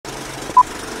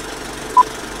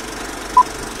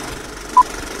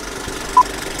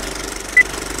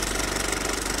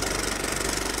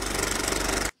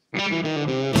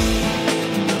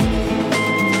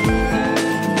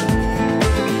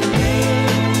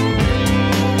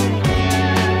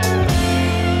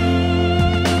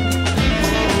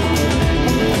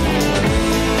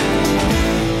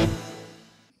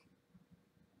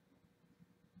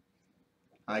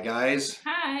Hi guys.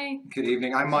 Hi. Good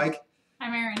evening. I'm Mike.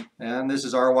 I'm Erin. And this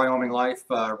is our Wyoming Life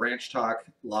Ranch Talk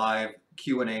Live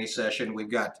Q&A session. We've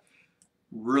got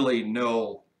really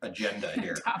no agenda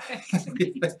here.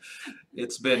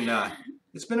 It's been I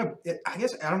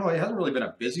guess, I don't know, it hasn't really been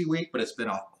a busy week, but it's been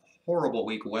a horrible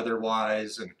week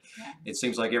weather-wise. And it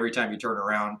seems like every time you turn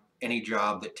around, any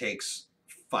job that takes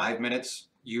 5 minutes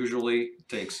usually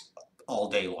takes all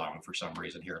day long for some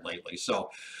reason here lately. So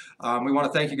we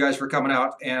want to thank you guys for coming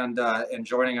out and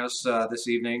joining us this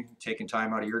evening, taking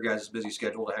time out of your guys' busy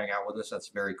schedule to hang out with us. That's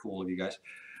very cool of you guys.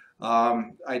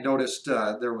 I noticed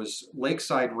there was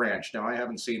Lakeside Ranch. Now, I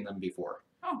haven't seen them before.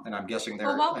 Oh. And I'm guessing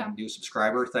they're welcome. a new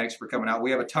subscriber. Thanks for coming out.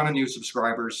 We have a ton of new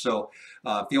subscribers, so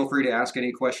feel free to ask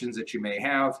any questions that you may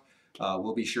have.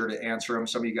 We'll be sure to answer them.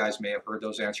 Some of you guys may have heard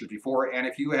those answers before, and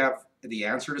if you have the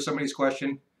answer to somebody's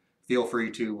question, feel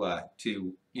free to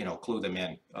clue them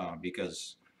in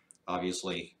because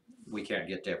obviously we can't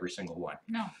get to every single one.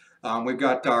 No. We've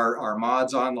got our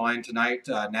mods online tonight.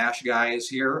 Nash Guy is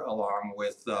here along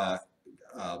with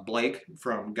Blake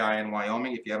from Guy in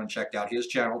Wyoming. If you haven't checked out his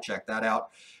channel, check that out.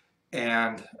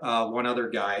 And one other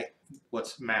guy,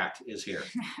 Matt is here.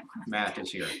 Matt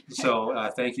is here.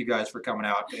 So thank you guys for coming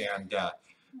out and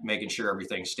making sure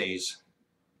everything stays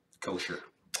kosher.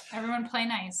 Everyone play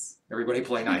nice. Everybody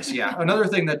play nice, yeah. Another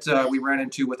thing that we ran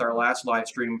into with our last live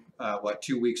stream,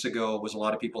 2 weeks ago, was a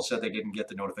lot of people said they didn't get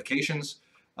the notifications.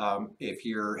 If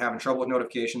you're having trouble with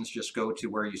notifications, just go to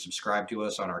where you subscribe to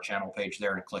us on our channel page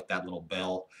there and click that little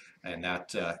bell, and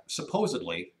that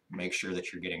supposedly makes sure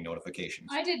that you're getting notifications.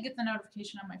 I did get the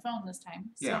notification on my phone this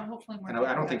time, so hopefully more. And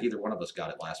I don't think either one of us got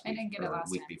it last week. I didn't get it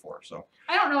last week time. Before, so.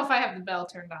 I don't know if I have the bell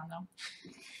turned on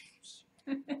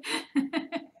though.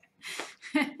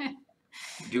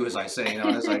 Do as I say,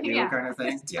 not as I do, kind of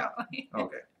thing. Totally. Yeah.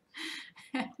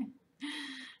 Okay.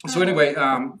 So anyway,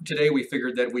 today we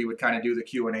figured that we would kind of do the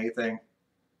Q&A thing,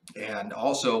 and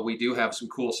also we do have some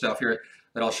cool stuff here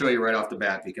that I'll show you right off the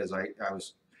bat because I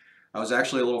was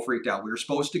actually a little freaked out. We were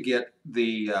supposed to get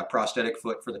the prosthetic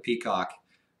foot for the peacock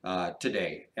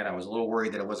today, and I was a little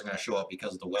worried that it wasn't going to show up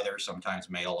because of the weather. Sometimes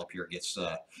mail up here gets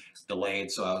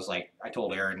delayed, so I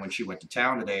told Erin when she went to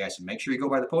town today, I said, make sure you go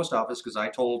by the post office because I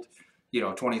told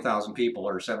 20,000 people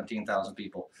or 17,000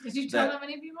 people. Did you tell that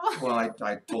many people? Well,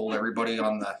 I told everybody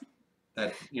on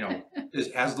that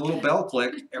as the little bell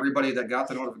clicked, everybody that got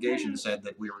the notification said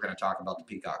that we were going to talk about the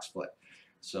peacock's foot.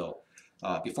 So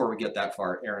before we get that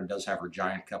far, Erin does have her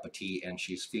giant cup of tea, and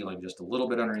she's feeling just a little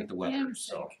bit underneath the weather. I'm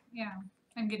sick. Yeah,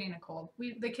 I'm getting a cold.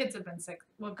 The kids have been sick.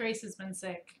 Well, Grace has been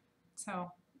sick,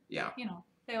 so yeah,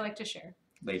 they like to share.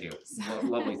 They do.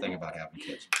 Lovely thing about having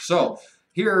kids. So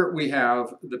here we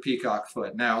have the peacock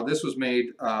foot. Now, this was made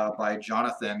by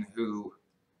Jonathan, who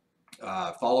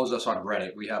follows us on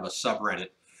Reddit. We have a subreddit,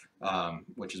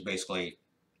 which is basically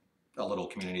a little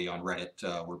community on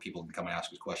Reddit where people can come and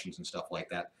ask us questions and stuff like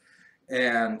that.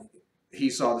 And he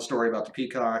saw the story about the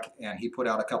peacock, and he put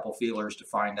out a couple feelers to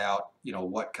find out,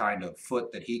 what kind of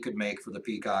foot that he could make for the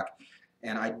peacock.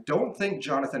 And I don't think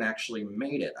Jonathan actually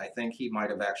made it. I think he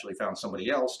might have actually found somebody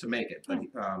else to make it. But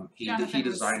he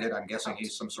designed it. I'm guessing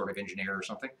he's some sort of engineer or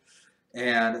something.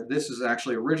 And this is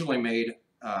actually originally made,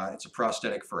 it's a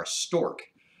prosthetic for a stork,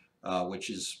 which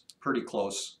is pretty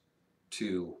close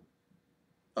to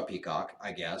a peacock,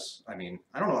 I guess. I mean,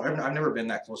 I don't know. I've never been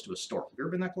that close to a stork. Have you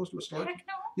ever been that close to a stork? Heck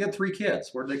no. You had 3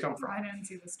 kids. Where did they come from? I didn't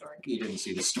see the stork. You didn't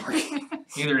see the stork.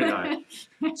 Neither did I.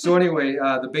 So anyway,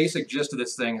 the basic gist of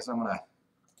this thing is I'm going to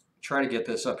try to get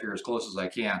this up here as close as I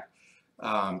can.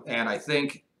 And I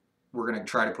think we're going to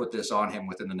try to put this on him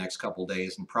within the next couple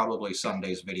days, and probably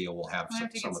Sunday's video will have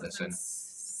some of this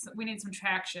in. We need some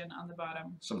traction on the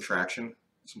bottom. Some traction?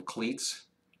 Some cleats?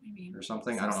 Maybe. Or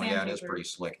something? Some I don't know. Yeah, it is sandpaper. pretty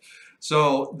slick.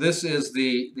 So this is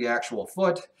the actual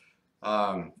foot.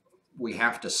 We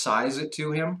have to size it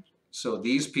to him. So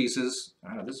these pieces,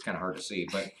 I know this is kind of hard to see,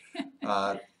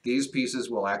 but these pieces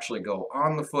will actually go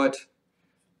on the foot,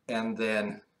 and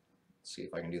then, let's see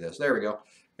if I can do this. There we go.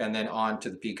 And then on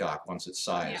to the peacock once it's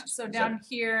sized. Yeah, so down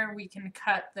here we can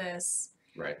cut this.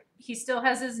 Right. He still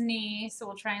has his knee, so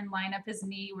we'll try and line up his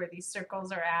knee where these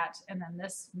circles are at, and then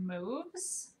this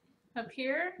moves up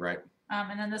here. Right.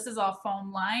 And then this is all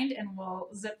foam lined, and we'll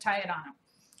zip tie it on him.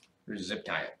 Or zip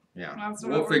tie it. Yeah. That's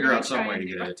We'll figure out some way to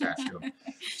get it attached to him.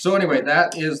 So anyway,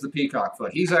 that is the peacock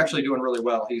foot. He's actually doing really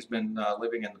well. He's been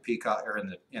living in the peacock or in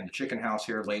the chicken house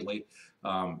here lately.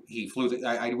 He flew.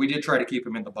 We did try to keep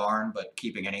him in the barn, but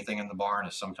keeping anything in the barn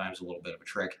is sometimes a little bit of a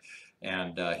trick.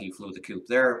 And he flew the coop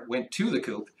there, went to the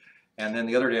coop, and then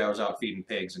the other day I was out feeding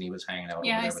pigs, and he was hanging out.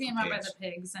 Yeah, over there I see him out by the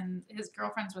pigs, and his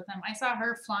girlfriend's with him. I saw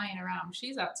her flying around.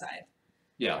 She's outside.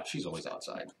 Yeah, she's always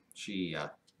outside. She I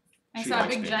she saw a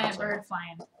likes big being giant outside. bird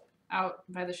flying out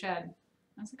by the shed.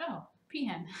 I was like, oh,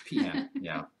 peahen. Peahen,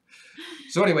 yeah.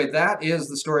 So anyway, that is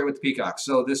the story with the peacock.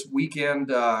 So this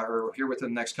weekend, or here within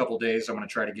the next couple of days, I'm going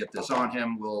to try to get this on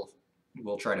him.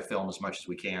 We'll try to film as much as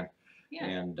we can, Yeah.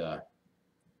 and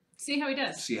See how he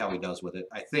does. see how he does with it.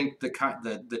 I think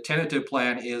the tentative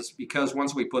plan is, because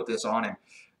once we put this on him,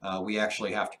 we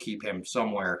actually have to keep him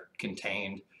somewhere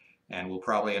contained, and we'll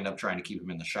probably end up trying to keep him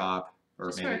in the shop, or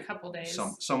Just maybe for a couple days.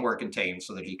 somewhere contained,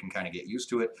 so that he can kind of get used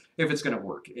to it. If it's going to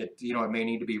work, it may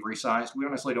need to be resized. We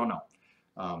honestly don't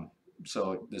know.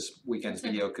 So this weekend's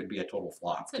video could be a total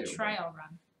flop. It's a trial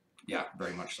run. Yeah,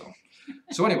 very much so.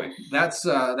 So anyway, that's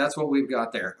what we've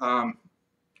got there.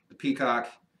 The peacock.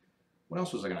 What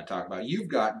else was I going to talk about? You've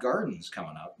got gardens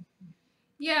coming up.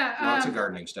 Yeah. Lots of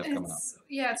gardening stuff coming up.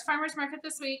 Yeah, it's farmer's market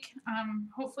this week.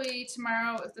 Hopefully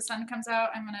tomorrow, if the sun comes out,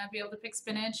 I'm going to be able to pick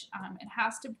spinach. It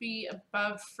has to be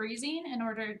above freezing in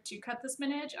order to cut the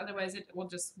spinach. Otherwise, it will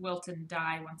just wilt and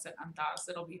die once it unthaws.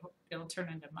 It'll turn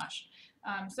into mush.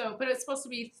 But it's supposed to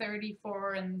be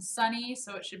 34 and sunny,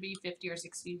 so it should be 50 or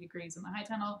 60 degrees in the high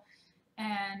tunnel.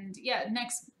 And yeah,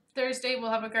 next Thursday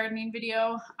we'll have a gardening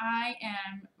video. I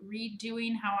am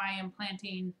redoing how I am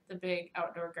planting the big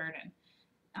outdoor garden.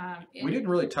 We didn't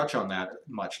really touch on that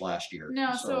much last year.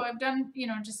 No, so I've done,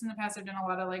 just in the past I've done a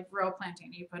lot of like row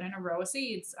planting. You put in a row of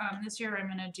seeds. This year I'm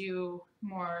going to do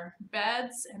more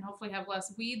beds and hopefully have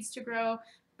less weeds to grow,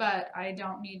 but I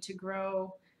don't need to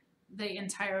grow the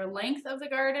entire length of the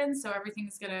garden, so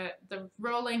the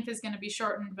row length is going to be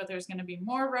shortened, but there's going to be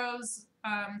more rows.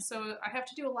 So I have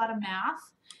to do a lot of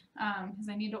math because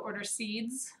I need to order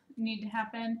seeds need to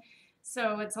happen.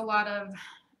 So it's a lot of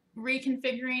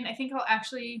reconfiguring. I think I'll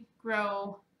actually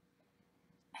I'll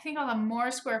have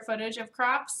more square footage of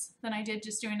crops than I did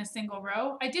just doing a single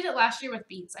row. I did it last year with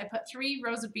beets. I put 3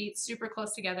 rows of beets super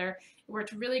close together. It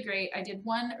worked really great. I did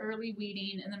 1 early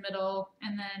weeding in the middle,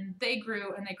 and then they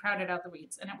grew and they crowded out the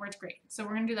weeds, and it worked great. So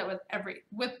we're gonna do that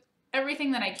with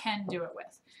everything that I can do it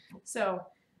with. So,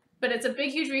 but it's a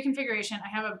big, huge reconfiguration. I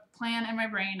have a plan in my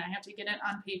brain. I have to get it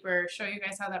on paper, show you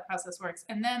guys how that process works,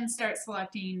 and then start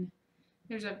selecting.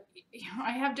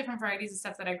 I have different varieties of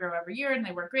stuff that I grow every year and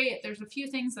they work great. There's a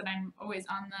few things that I'm always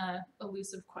on the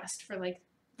elusive quest for, like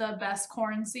the best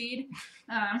corn seed.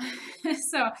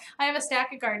 So I have a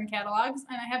stack of garden catalogs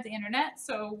and I have the internet,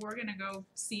 so we're going to go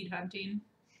seed hunting.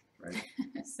 Right.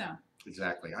 So.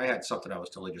 Exactly. I had something I was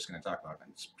totally just going to talk about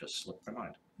and it's just slipped my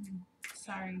mind.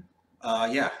 Sorry.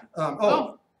 Yeah.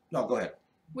 No, go ahead.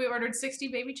 We ordered 60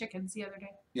 baby chickens the other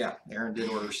day. Yeah, Erin did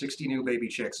order 60 new baby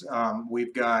chicks.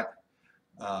 We've got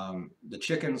the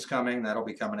chickens coming. That'll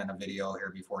be coming in a video here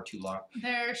before too long.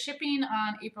 They're shipping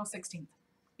on April 16th.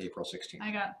 April 16th.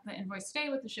 I got the invoice today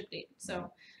with the ship date.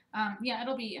 So, yeah,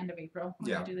 it'll be end of April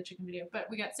when I do the chicken video. But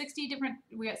we got 60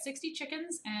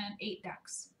 chickens and 8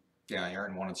 ducks. Yeah,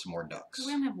 Erin wanted some more ducks.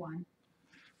 We only have 1.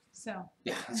 So.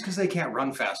 Yeah, that's because they can't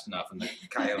run fast enough, and the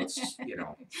coyotes,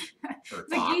 or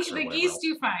the geese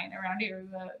do fine around here.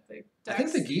 The ducks. I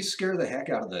think the geese scare the heck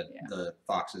out of the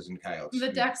foxes and coyotes.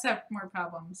 The ducks have more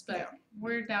problems, but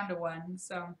we're down to 1,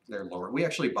 so. They're lower. We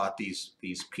actually bought these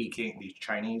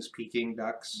Chinese Peking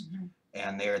ducks,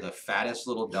 and they're the fattest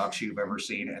little ducks you've ever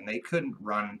seen, and they couldn't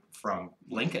run from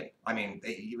Lincoln. I mean,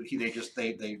 they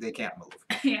can't move.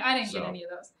 Yeah, I didn't get any of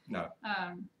those. No.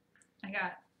 I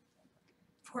got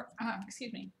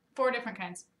 4 different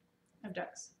kinds of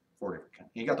ducks. 4 different kinds.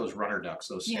 You got those runner ducks,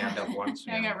 those stand-up ones.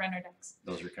 I got runner ducks.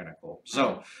 Those are kind of cool.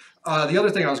 So, the other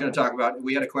thing I was going to talk about,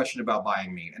 we had a question about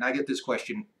buying meat, and I get this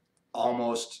question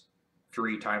almost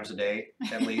 3 times a day,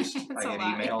 at least. I get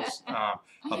emails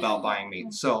about buying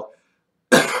meat. So,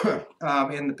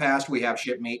 in the past, we have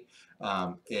shipped meat.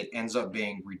 It ends up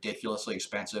being ridiculously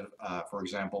expensive. For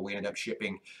example, we ended up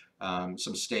shipping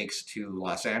some steaks to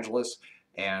Los Angeles,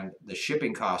 and the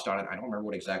shipping cost on it, I don't remember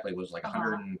what exactly it was, like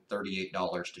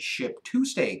 $138 to ship 2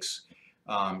 steaks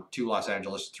to Los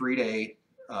Angeles, 3-day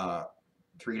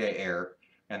air,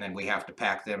 and then we have to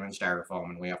pack them in styrofoam,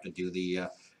 and we have to do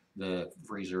the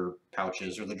freezer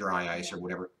pouches or the dry ice or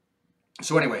whatever.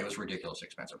 So anyway, it was ridiculously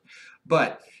expensive.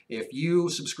 But if you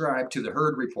subscribe to the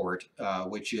Herd Report,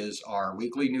 which is our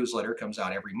weekly newsletter, comes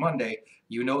out every Monday,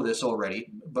 you know this already,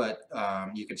 but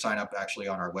you can sign up actually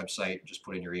on our website. Just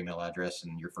put in your email address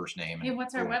and your first name. And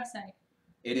what's our website?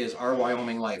 It is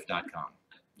ourwyominglife.com.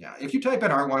 Yeah, if you type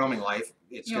in Our Wyoming Life,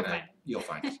 you'll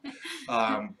find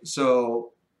it.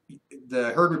 So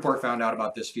the Herd Report found out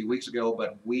about this a few weeks ago,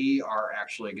 but we are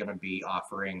actually going to be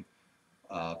offering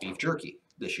beef jerky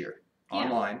this year.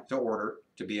 Online to order,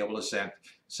 to be able to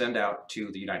send out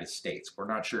to the United States. We're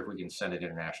not sure if we can send it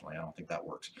internationally. I don't think that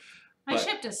works. I But-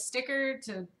 shipped a sticker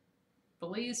to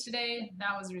Belize today.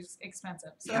 That was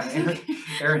expensive. So Yeah,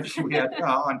 Erin, we had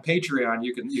on Patreon.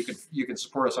 You can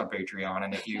support us on Patreon,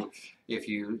 and if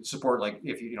you support like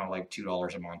like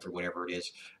 $2 a month or whatever it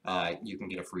is, you can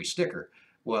get a free sticker.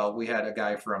 Well, we had a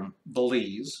guy from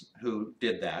Belize who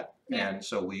did that, Yeah. and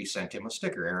so we sent him a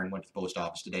sticker. Erin went to the post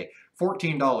office today.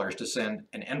 $14 to send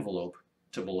an envelope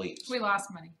to Belize. we lost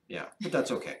money. Yeah, but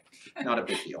that's okay. Not a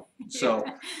big deal. So,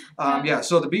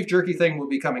 so the beef jerky thing will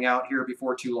be coming out here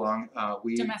before too long.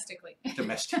 Domestically.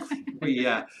 We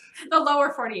The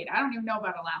lower 48. I don't even know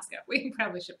about Alaska. We can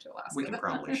probably ship to Alaska. we can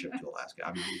probably ship to Alaska.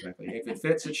 I mean, exactly. If it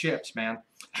fits, it ships, man.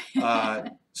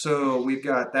 So we've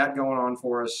got that going on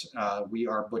for us. We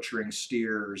are butchering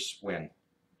steers when?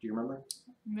 Do you remember?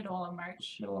 Middle of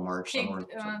March. Middle of March. Pig,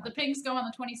 Somewhere. the pigs go on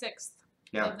the 26th.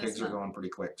 Yeah, of this pigs are month. going pretty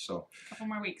quick. So A couple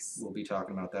more weeks. we'll be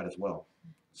talking about that as well.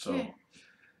 So. Okay.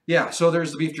 Yeah, so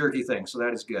there's the beef jerky thing, so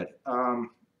that is good.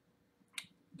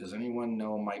 Does anyone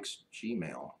know Mike's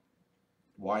Gmail?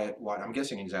 Why? I'm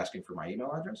guessing he's asking for my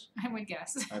email address. I would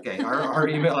guess. Okay, our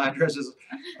email address is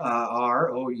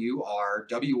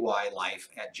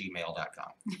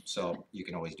rourlife@gmail.com. So you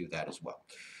can always do that as well.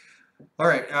 All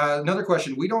right, another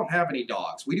question. We don't have any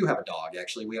dogs. We do have a dog,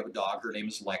 actually. We have a dog. Her name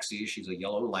is Lexi. She's a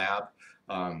yellow lab.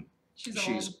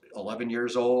 She's 11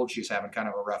 years old. She's having kind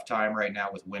of a rough time right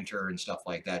now with winter and stuff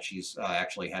like that. She's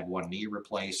actually had one knee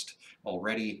replaced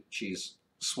already. She's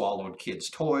swallowed kids'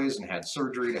 toys and had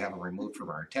surgery to have them removed from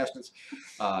her intestines.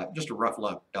 Just a rough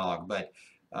luck dog, but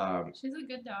she's a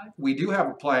good dog. we do have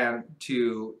a plan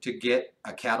to get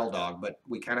a cattle dog, but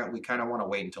we kind of want to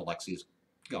wait until Lexi's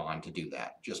gone to do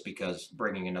that, just because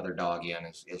bringing another dog in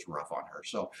is rough on her.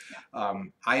 So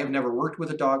I have never worked with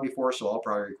a dog before, so I'll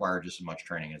probably require just as much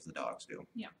training as the dogs do.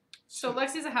 Yeah. So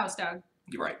Lexi's a house dog.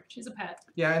 You're right. She's a pet.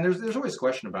 Yeah, and there's always a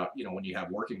question about, when you have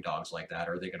working dogs like that,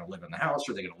 are they going to live in the house?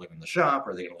 Are they going to live in the shop?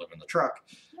 Are they going to live in the truck?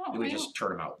 No, Do we just turn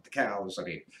them out with the cows? I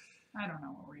mean, I don't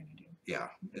know what we're gonna do. yeah,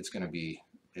 it's going to be.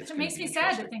 It makes me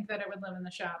sad to think that it would live in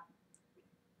the shop.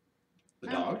 The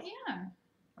dog? Yeah,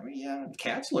 I mean, yeah,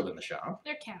 cats live in the shop.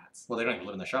 they're cats. Well, they don't even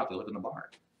live in the shop. They live in the barn.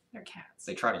 They're cats.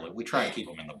 They try to live. We try to keep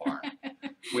them in the barn.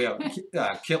 We have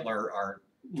Kittler, our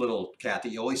little cat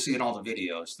that you always see in all the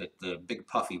videos. That the big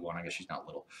puffy one. I guess she's not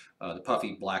little. The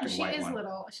puffy black and She white is one.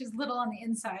 little. She's little on the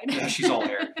inside. Yeah, she's all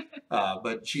hair.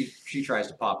 But she tries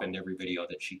to pop into every video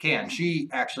that she can. She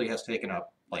actually has taken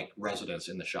up like residence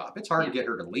in the shop. It's hard to get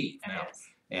her to leave now,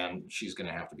 and she's going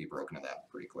to have to be broken of that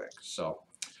pretty quick. So.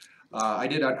 I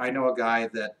know a guy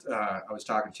that I was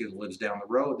talking to that lives down the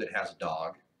road that has a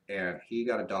dog, and he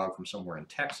got a dog from somewhere in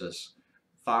Texas,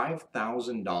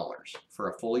 $5,000 for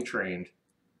a fully trained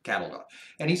cattle dog.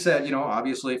 And he said,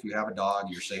 obviously if you have a dog,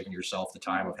 you're saving yourself the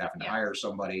time of having to hire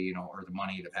somebody, or the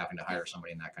money of having to hire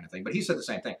somebody and that kind of thing. But he said the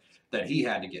same thing, that he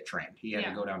had to get trained. He had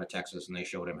to go down to Texas and they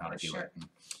showed him how to do it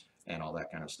and all that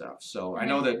kind of stuff. So I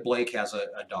know that Blake has a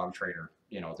dog trainer,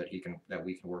 that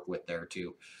we can work with there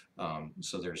too.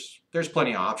 So there's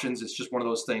plenty of options. It's just one of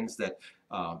those things that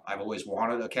I've always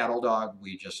wanted a cattle dog.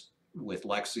 We just with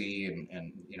Lexi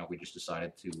and we just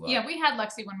decided to. Yeah, we had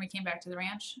Lexi when we came back to the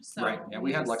ranch. So right. Yeah,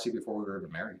 we had Lexi before we were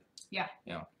even married. Yeah.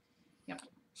 Yeah. Yep.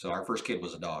 So our first kid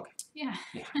was a dog. Yeah.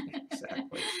 Yeah,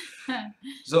 exactly.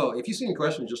 So if you see any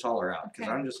questions, just holler out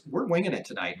because we're winging it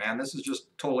tonight, man. This is just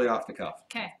totally off the cuff.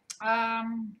 Okay.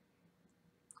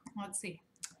 Let's see.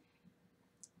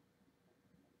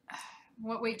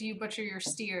 What weight do you butcher your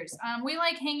steers? We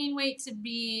like hanging weight to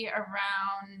be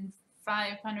around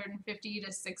 550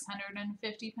 to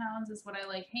 650 pounds is what I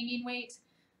like hanging weight.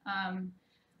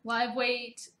 Live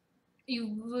weight,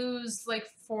 you lose like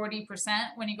 40%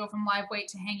 when you go from live weight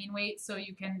to hanging weight, so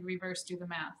you can reverse do the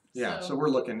math. Yeah, so we're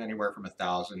looking anywhere from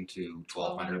 1,000 to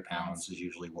 1,200 pounds is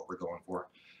usually what we're going for.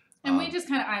 And we just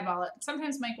kind of eyeball it.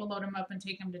 Sometimes Mike will load them up and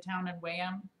take them to town and weigh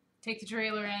them. Take the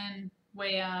trailer in,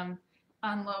 weigh them,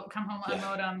 unload, come home,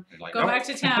 unload them, go back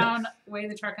to town, weigh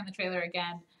the truck and the trailer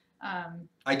again.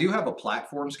 I do have a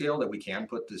platform scale that we can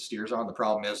put the steers on. The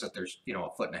problem is that there's, a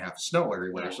foot and a half of snow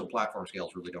everywhere, so platform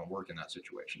scales really don't work in that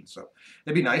situation. So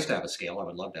it'd be nice to have a scale. I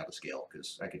would love to have a scale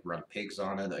because I could run pigs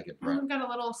on it. I could run. I've got a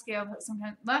little scale that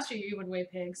sometimes, last year you would weigh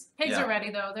pigs. Pigs are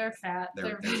ready though. They're fat.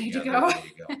 They're ready to go. They're ready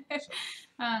to go. So.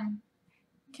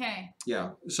 Okay. Yeah.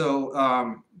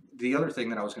 So the other thing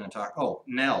that I was going to talk,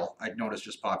 Nell, I noticed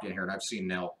just popped in here, and I've seen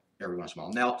Nell every once in a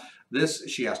while. Nell,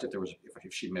 she asked if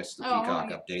she missed the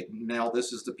peacock update. Nell,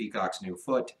 this is the peacock's new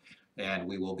foot, and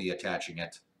we will be attaching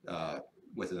it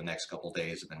within the next couple of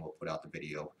days, and then we'll put out the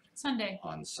video Sunday.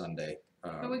 On Sunday.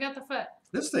 But we got the foot.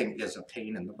 This thing is a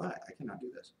pain in the butt. I cannot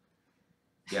do this.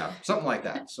 Yeah, something like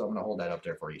that. So I'm going to hold that up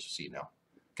there for you to see now.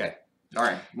 Okay. All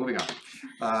right, moving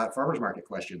on. Farmers market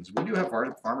questions. We do have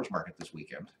farmers market this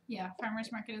weekend. Yeah,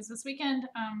 farmers market is this weekend.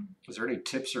 Is there any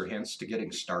tips or hints to getting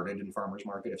started in farmers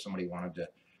market if somebody wanted to?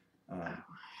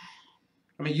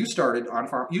 I mean, you started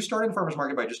in farmers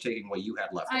market by just taking what you had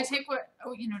left. I take what,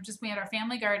 just we had our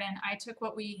family garden. I took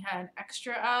what we had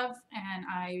extra of and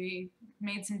I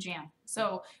made some jam.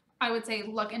 So I would say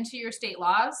look into your state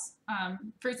laws.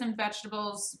 Fruits and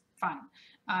vegetables, fine.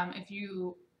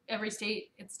 Every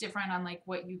state, it's different on like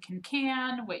what you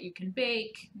can, what you can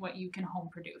bake, what you can home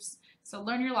produce. So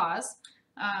learn your laws.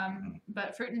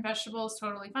 But fruit and vegetables,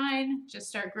 totally fine. Just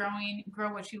start growing,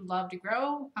 grow what you love to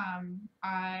grow.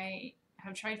 I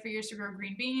have tried for years to grow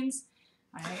green beans.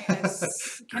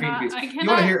 Green beans. You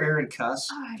want to hear Erin cuss?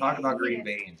 Talk about green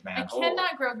beans, man. I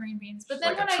cannot grow green beans. But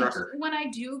then when I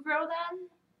do grow them,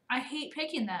 I hate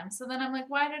picking them. So then I'm like,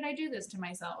 why did I do this to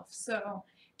myself? So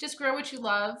just grow what you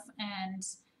love and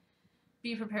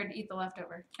be prepared to eat the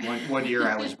leftover. One year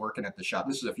I was working at the shop.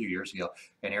 This is a few years ago,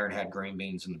 and Erin had green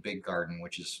beans in the big garden,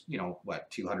 which is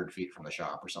 200 feet from the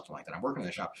shop or something like that. I'm working in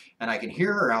the shop, and I can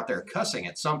hear her out there cussing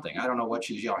at something. I don't know what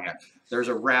she's yelling at. There's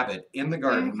a rabbit in the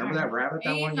garden. Remember that rabbit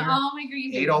that one year? All my green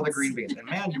beans. Ate all the green beans, and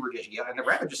man, you were just yelling. And the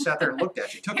rabbit just sat there and looked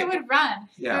at you. It would run.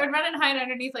 Yeah. It would run and hide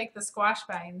underneath like the squash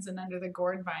vines and under the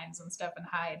gourd vines and stuff and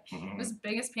hide. Mm-hmm. It was the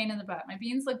biggest pain in the butt. My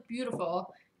beans look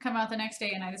beautiful. Come out the next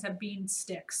day and I just have bean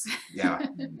sticks. Yeah,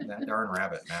 that darn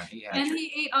rabbit, man. He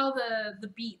ate all the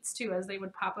beets too as they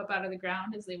would pop up out of the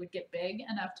ground, as they would get big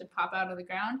enough to pop out of the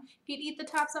ground. He'd eat the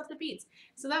tops off the beets.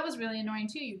 So that was really annoying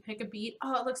too. You'd pick a beet,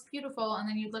 oh, it looks beautiful, and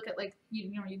then you'd look at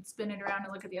you'd spin it around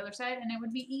and look at the other side and it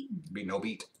would be eaten. Be no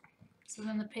beet. So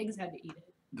then the pigs had to eat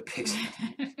it. The pigs,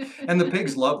 and the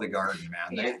pigs love the garden,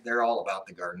 man. They're all about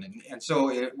the garden, and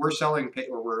so we're selling.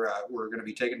 We're going to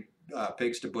be taking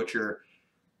pigs to butcher.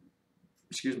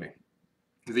 Excuse me,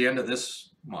 to the end of this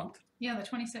month. Yeah, the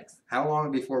 26th. How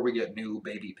long before we get new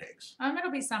baby pigs?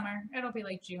 It'll be summer. It'll be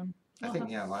like June. I think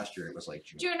last year it was like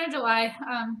June. June or July.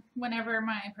 Whenever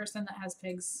my person that has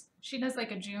pigs, she does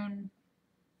like a June.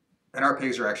 And our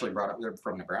pigs are actually brought up. They're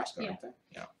from Nebraska, aren't they?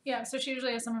 Yeah. Yeah. So she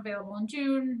usually has some available in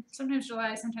June, sometimes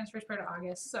July, sometimes first part of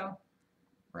August. So.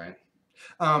 Right.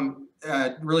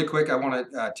 Really quick, I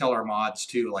want to tell our mods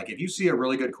too. Like, if you see a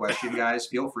really good question, guys,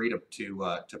 feel free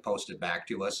to post it back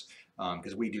to us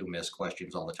because we do miss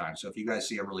questions all the time. So if you guys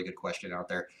see a really good question out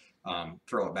there,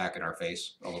 throw it back in our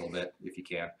face a little bit if you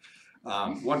can.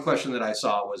 One question that I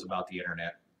saw was about the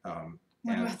internet.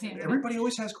 Everybody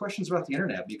always has questions about the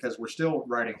internet because we're still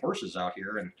riding horses out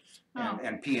here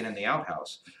and peeing in the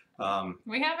outhouse.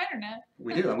 We have internet.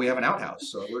 We do, and we have an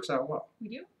outhouse, so it works out well. We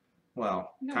do?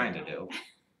 Well, kind of do.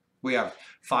 We have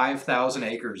 5,000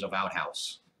 acres of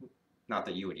outhouse. Not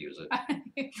that you would use it.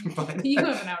 But you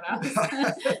have an outhouse.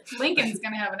 Lincoln's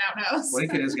going to have an outhouse.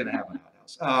 Lincoln is going to have an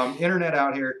outhouse. Internet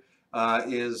out here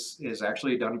is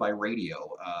actually done by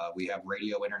radio. We have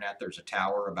radio internet. There's a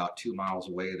tower about 2 miles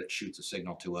away that shoots a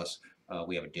signal to us.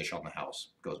 We have a dish on the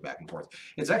house. Goes back and forth.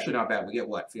 It's actually not bad. We get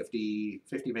what, 50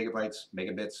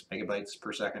 megabits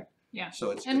per second. Yeah.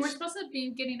 So we're supposed to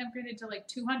be getting upgraded to like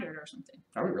 200 or something.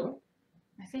 Are we really?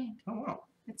 I think. Oh wow.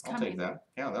 It's coming. I'll take that.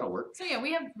 Yeah, that'll work. So yeah,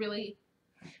 we have really.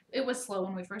 It was slow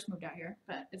when we first moved out here,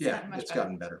 but it's gotten much better.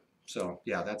 Gotten better. So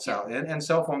yeah, that's how. And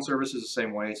cell phone service is the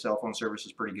same way. Cell phone service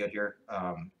is pretty good here.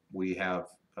 We have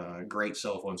great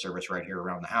cell phone service right here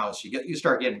around the house. You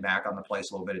start getting back on the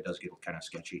place a little bit. It does get kind of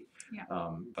sketchy.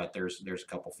 Yeah. But there's a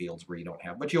couple fields where you don't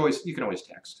have, but you can always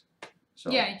text. So,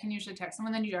 yeah, you can usually text them,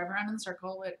 and then you drive around in the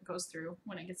circle. It goes through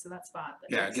when it gets to that spot.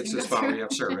 It gets to the spot where you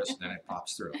have service, and then it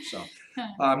pops through. So,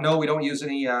 no, we don't use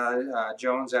any.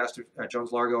 Jones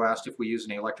Largo asked if we use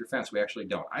any electric fence. We actually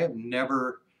don't. I have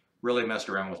never really messed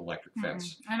around with electric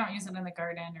fence. I don't use it in the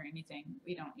garden or anything.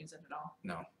 We don't use it at all.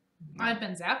 No. I've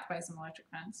been zapped by some electric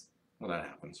fence. Well, that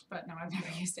happens. But no, I've never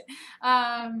used it.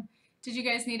 Did you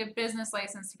guys need a business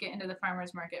license to get into the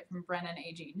farmer's market from Brennan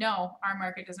AG? No, our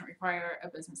market doesn't require a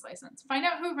business license. Find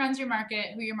out who runs your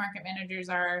market, who your market managers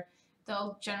are.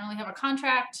 They'll generally have a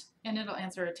contract, and it'll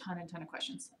answer a ton of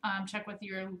questions. Check with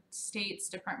your state's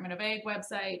Department of Ag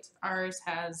website. Ours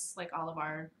has like all of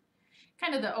our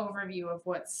kind of the overview of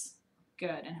what's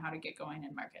good and how to get going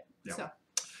in market. Yeah. So.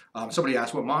 Somebody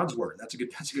asked what mods were. That's a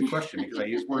good question because I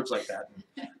use words like that.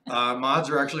 Mods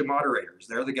are actually moderators.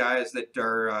 They're the guys that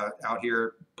are out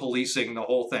here policing the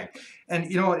whole thing. And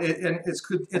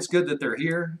it's good that they're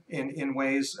here in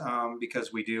ways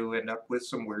because we do end up with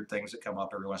some weird things that come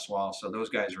up every once in a while. So those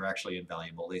guys are actually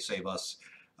invaluable. They save us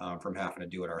from having to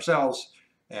do it ourselves,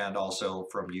 and also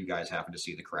from you guys having to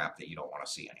see the crap that you don't want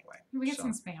to see anyway. We get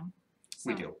some spam. So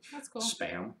we do. That's cool.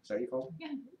 Spam, is that what you call it?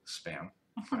 Yeah. Spam,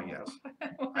 I guess.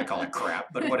 I call it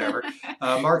crap, but whatever.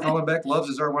 Mark Hollenbeck loves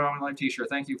his Our Wyoming Life t-shirt.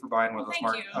 Thank you for buying with us, Thank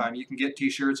Mark. you. You can get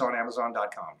t-shirts on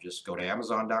Amazon.com. Just go to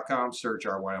Amazon.com, search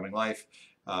Our Wyoming Life.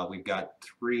 We've got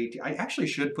 3. I actually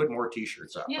should put more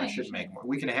t-shirts up. Yeah, I you should should. make more.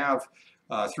 We can have,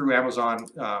 through Amazon,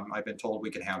 I've been told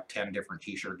we can have 10 different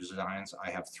t-shirt designs.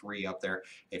 I have 3 up there.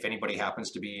 If anybody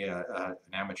happens to be an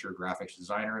amateur graphics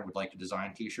designer and would like to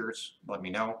design t-shirts, let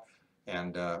me know.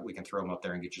 And we can throw them up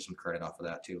there and get you some credit off of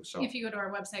that too. So If you go to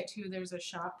our website too, there's a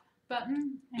shop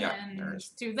button, Yeah, and there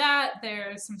is. through that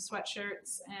there's some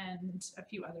sweatshirts and a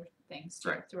few other things too,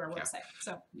 Right, through our yeah. website.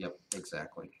 So Yep,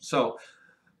 exactly. So,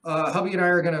 hubby and I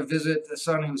are going to visit the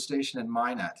son who's stationed in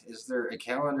Minot. Is there a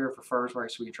calendar for farmers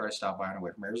markets we can try to stop by on our way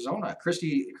from Arizona?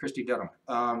 Christy Dunham.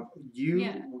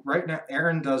 Yeah. Right now,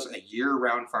 Erin does a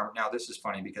year-round farm. Now, this is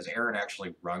funny because Erin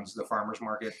actually runs the farmers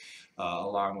market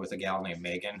along with a gal named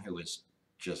Megan, who is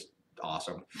just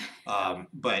awesome.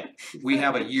 But we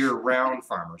have a year-round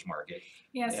farmers market.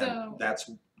 yeah, And so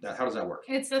how does that work?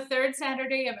 it's the third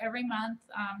Saturday of every month,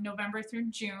 November through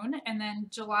June, and then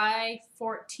July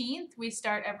 14th we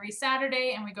start every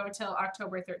Saturday and we go till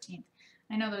October 13th.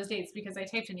 I know those dates because I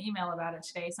typed an email about it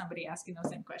today, somebody asking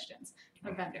those same questions,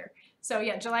 a vendor. So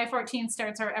yeah, July 14th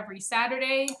starts our every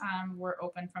Saturday. We're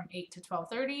open from 8 to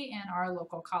 12:30 in our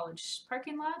local college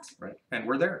parking lot. Right, and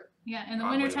we're there. Yeah, in the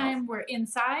Oddly wintertime we're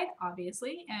inside,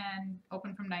 obviously, and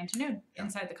open from 9 to noon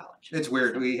inside the college. It's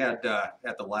weird. We had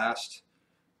at the last,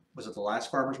 was it the last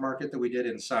farmers market that we did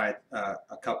inside? A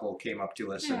couple came up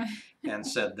to us and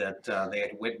said that they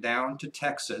had went down to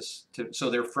Texas. So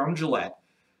they're from Gillette.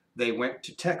 They went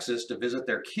to Texas to visit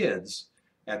their kids,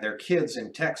 and their kids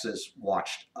in Texas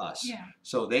watched us. Yeah.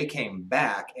 So they came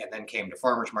back and then came to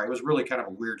farmers market. It was really kind of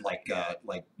a weird, like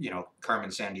Carmen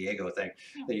Sandiego thing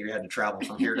that you had to travel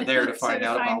from here to there to find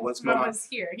out about what's going on. Was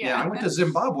here. Yeah, I went to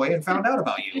Zimbabwe and found out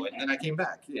about you, and then I came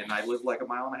back, and I lived like a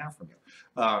mile and a half from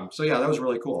you. So yeah, that was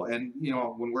really cool. And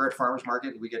when we're at farmers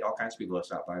market, we get all kinds of people that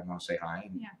stop by and want to say hi,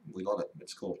 and we love it.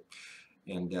 It's cool,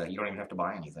 and you don't even have to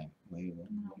buy anything. We live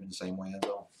in the same way as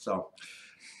well. So.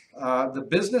 The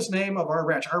business name of our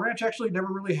ranch actually never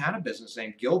really had a business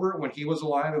name. Gilbert, when he was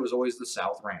alive, it was always the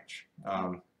South Ranch.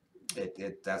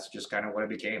 That's just kind of what it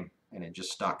became, and it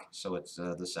just stuck. So it's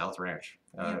the South Ranch.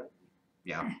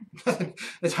 Yeah. I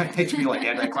hate to be like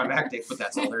anticlimactic, but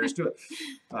that's all there is to it.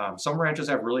 Some ranches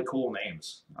have really cool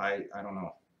names. I don't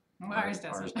know. Ours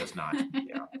doesn't. Ours does not.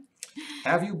 Yeah.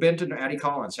 Have you been to Addie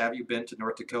Collins? Have you been to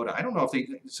North Dakota? I don't know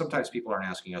if sometimes people aren't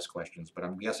asking us questions, but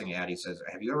I'm guessing Addie says,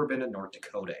 have you ever been to North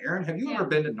Dakota? Erin, have you ever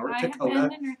been to North Dakota? I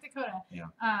have been to North Dakota. Yeah.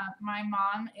 My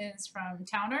mom is from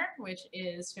Towner, which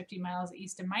is 50 miles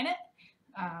east of Minot.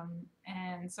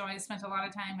 And so I spent a lot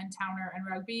of time in Towner and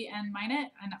Rugby and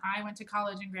Minot, and I went to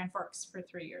college in Grand Forks for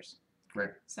 3 years.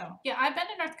 Right. So yeah, I've been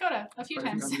to North Dakota a few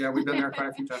times. Yeah, we've been there quite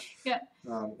a few times. Yeah.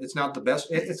 It's not the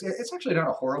best. It's actually not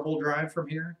a horrible drive from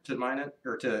here to Minot,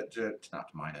 or to not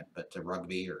to Minot, but to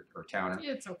Rugby or Towner.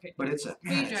 It's okay. But we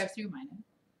drive through Minot.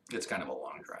 It's kind of a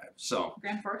long drive. So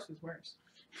Grand Forks was worse.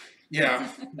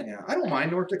 Yeah. I don't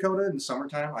mind North Dakota in the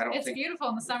summertime. It's beautiful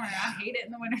in the summer. I hate it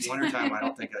in the wintertime. Wintertime, I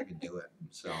don't think I could do it.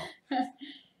 So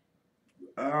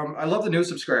I love the new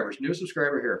subscribers. New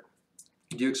subscriber here.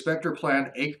 Do you expect to plan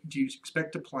to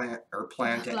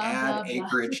add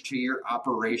acreage to your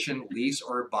operation, lease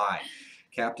or buy?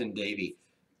 Captain Davey.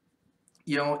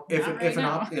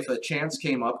 If a chance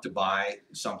came up to buy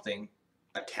something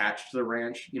attached to the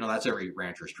ranch, that's every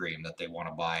rancher's dream, that they want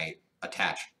to buy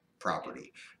attached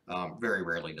property. Very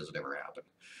rarely does it ever happen.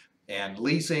 And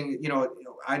leasing,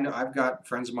 I know I've got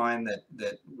friends of mine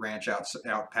that ranch out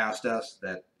past us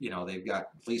that, they've got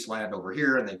lease land over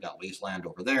here, and they've got lease land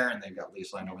over there, and they've got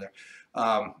lease land over there.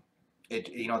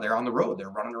 They're on the road. They're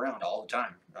running around all the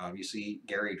time. You see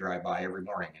Gary drive by every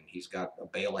morning, and he's got a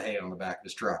bale of hay on the back of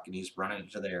his truck, and he's running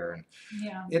it to there. And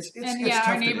it's tough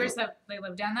our to neighbors do. they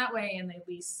live down that way, and they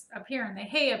lease up here, and they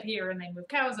hay up here, and they move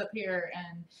cows up here,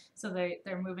 and so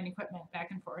they're moving equipment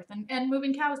back and forth, and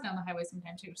moving cows down the highway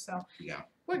sometime too. So yeah,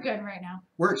 we're good right now.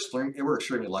 We're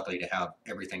extremely lucky to have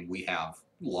everything we have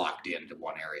locked into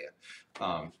one area.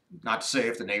 Not to say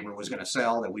if the neighbor was going to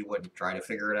sell that we wouldn't try to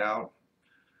figure it out.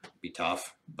 Be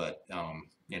tough, but I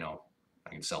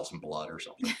can sell some blood or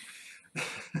something.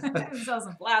 Sell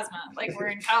some plasma, like we're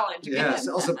in college. Yeah,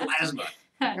 sell some plasma.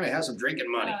 I'm gonna have some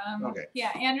drinking money. Okay.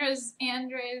 Yeah,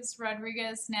 Andres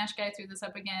Rodriguez, Nash guy threw this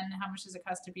up again. How much does it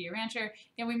cost to be a rancher?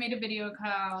 Yeah, we made a video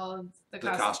called The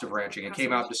Cost of Ranching. It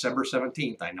came out December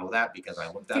 17th. I know that because I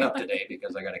looked that up today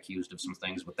because I got accused of some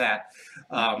things with that.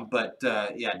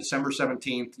 Yeah, December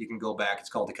 17th, you can go back. It's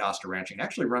called The Cost of Ranching. It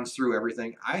actually runs through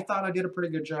everything. I thought I did a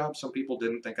pretty good job. Some people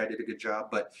didn't think I did a good job,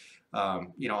 but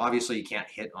you know, obviously you can't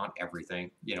hit on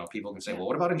everything. You know, people can say, well,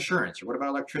 what about insurance or what about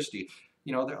electricity?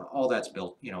 You know, all that's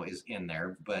built, you know, is in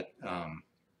there, but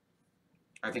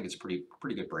I think it's pretty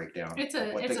good breakdown. It's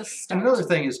a start. And another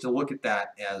thing is to look at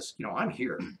that as, you know, I'm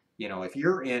here. You know, if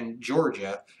you're in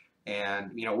Georgia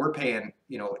and, you know, we're paying,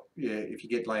 you know, if you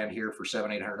get land here for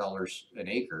 $700-800 an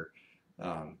acre,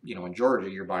 you know, in Georgia,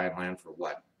 you're buying land for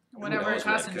what? Whatever it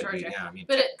costs in Georgia. Yeah, I mean,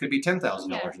 but it could be $10,000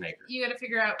 an acre. You got to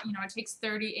figure out, you know, it takes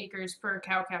 30 acres per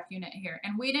cow-calf unit here.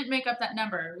 And we didn't make up that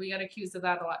number. We got accused of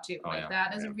that a lot, too.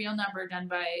 That is a real number done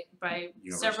by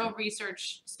several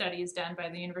research studies done by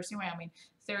the University of Wyoming.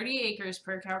 30 acres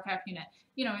per cow-calf unit.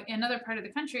 You know, in another part of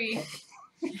the country...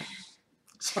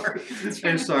 Sorry, I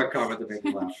just saw a comment that made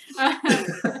me laugh.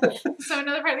 So in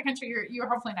another part of the country, you're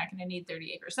hopefully not going to need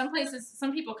 30 acres. Some places,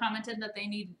 some people commented that they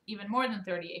need even more than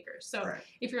 30 acres. So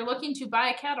if you're looking to buy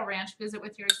a cattle ranch, visit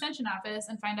with your extension office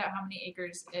and find out how many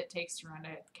acres it takes to run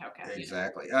a cow-calf.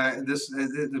 Exactly. This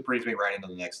brings me right into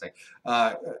the next thing.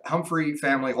 Humphrey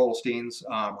Family Holsteins.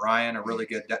 Ryan, a really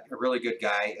good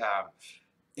guy.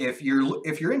 If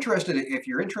you're interested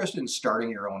in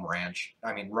starting your own ranch,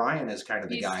 I mean, Ryan is kind of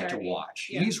the guy to watch.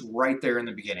 Yeah. He's right there in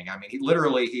the beginning. I mean, he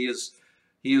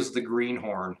is the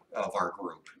greenhorn of our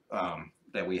group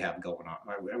that we have going on.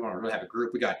 We don't really have a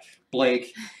group. We got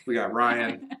Blake, we got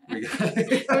Ryan, we got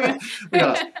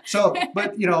us. So,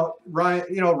 but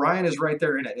Ryan is right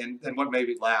there in it. And what made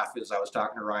me laugh is I was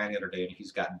talking to Ryan the other day, and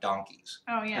he's got donkeys.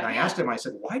 Oh yeah. And I asked him, I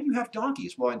said, why do you have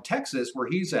donkeys? Well, in Texas, where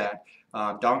he's at,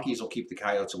 donkeys will keep the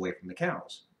coyotes away from the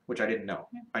cows, which I didn't know.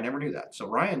 Yeah. I never knew that. So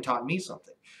Ryan taught me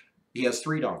something. He has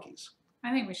 3 donkeys.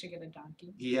 I think we should get a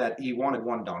donkey. He wanted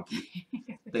 1 donkey.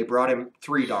 They brought him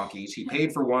 3 donkeys. He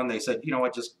paid for 1. They said, you know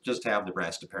what, just have the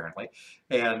rest, apparently.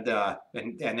 And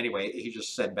anyway, he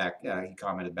just said back, he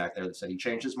commented back there that said he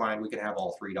changed his mind. We can have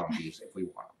all 3 donkeys if we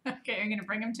want them. Okay, are you going to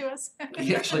bring them to us?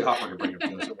 He actually offered to bring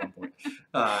them to us at one point.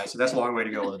 So that's a long way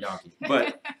to go with a donkey.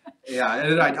 But yeah,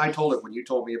 and I told it when you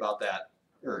told me about that,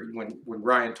 or when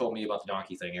Ryan told me about the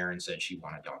donkey thing, Erin said she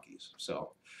wanted donkeys.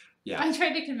 So. Yeah. I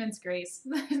tried to convince Grace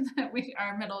that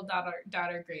our middle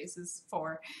daughter Grace is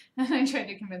 4, and I tried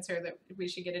to convince her that we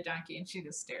should get a donkey, and she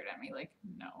just stared at me like,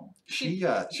 no. She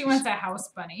wants a house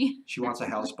bunny. She wants a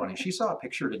house bunny. She saw a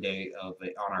picture today of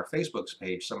on our Facebook's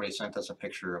page. Somebody sent us a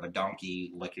picture of a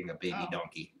donkey licking a baby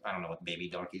donkey. I don't know what baby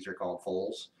donkeys are called.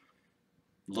 Foals.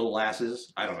 Little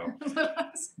asses. I don't know.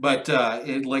 But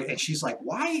and she's like,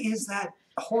 why is that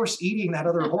horse eating that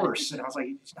other horse? And I was like,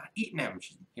 he's not eating him.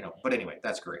 But anyway,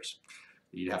 that's Grace.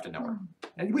 You'd have to know her.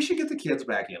 And we should get the kids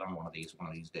back in on one of these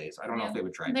days. I don't know if they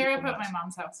would try. They're up at my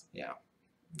mom's house. Yeah,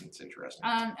 it's interesting.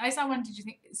 I saw one. Did you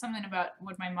think something about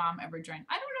would my mom ever join?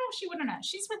 I don't know if she would or not.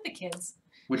 She's with the kids.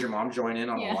 Would your mom join in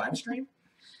on the live stream?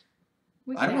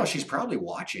 I don't know. She's probably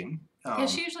watching. Yeah,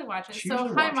 she usually watches.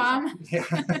 Hi, Mom. Yeah.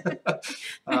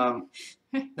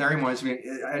 That reminds me,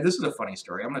 this is a funny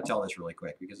story. I'm going to tell this really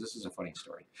quick because this is a funny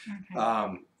story.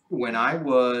 Okay. When I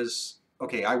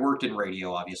worked in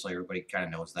radio, obviously. Everybody kind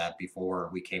of knows that before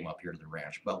we came up here to the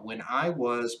ranch. But when I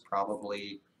was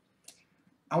probably,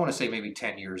 I want to say maybe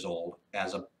 10 years old,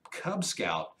 as a Cub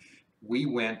Scout, we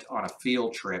went on a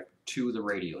field trip to the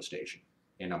radio station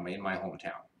in my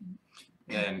hometown.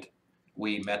 And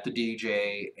we met the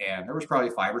DJ, and there was probably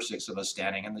 5 or 6 of us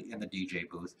standing in the DJ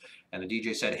booth. And the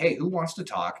DJ said, "Hey, who wants to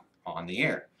talk on the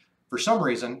air?" For some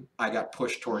reason, I got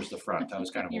pushed towards the front. I was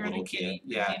kind of a little kid.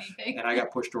 Yeah, and I got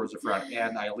pushed towards the front.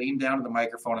 And I leaned down to the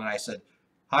microphone, and I said,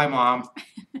 "Hi, Mom."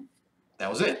 That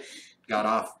was it. Got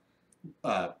off,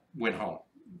 went home.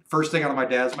 First thing out of my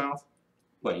dad's mouth,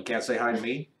 "What, you can't say hi to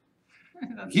me?"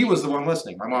 He was the one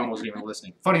listening. My mom wasn't even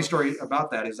listening. Funny story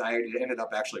about that is I ended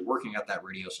up actually working at that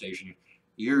radio station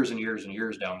years and years and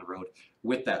years down the road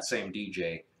with that same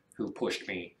DJ who pushed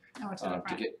me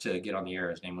to get on the air.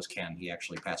 His name was Ken. He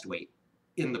actually passed away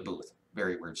in the booth.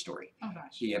 Very weird story. Oh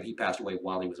gosh. He passed away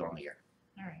while he was on the air.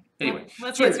 All right. Anyway,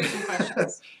 let's answer some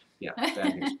questions. Yeah,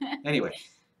 bad news. Anyway.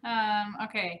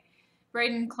 Okay.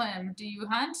 Braden Clem, do you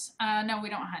hunt? No, we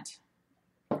don't hunt.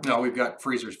 No, we've got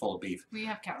freezers full of beef. We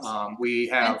have cows. We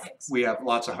have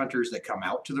lots of hunters that come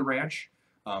out to the ranch.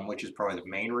 which is probably the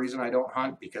main reason I don't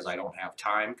hunt, because I don't have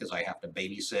time, because I have to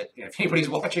babysit. And if anybody's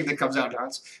watching that comes out and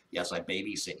hunts, yes, I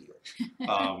babysit you.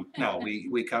 No,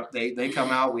 we come, they come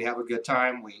out, we have a good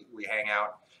time, we hang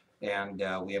out, and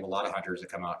we have a lot of hunters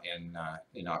that come out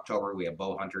in October. We have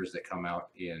bow hunters that come out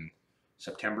in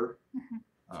September.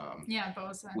 Yeah,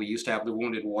 bows. We used to have the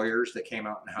Wounded Warriors that came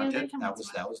out and Yeah, they hunted. come That once was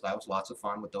in a while. that was lots of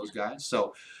fun with those guys.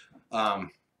 So,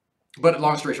 but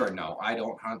long story short, no, I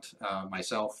don't hunt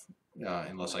myself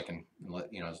unless I can,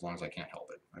 as long as I can't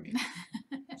help it. I mean,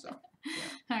 so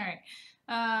yeah. All right.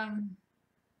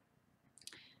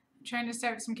 Trying to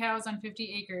start some cows on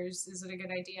 50 acres. Is it a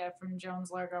good idea? From Jones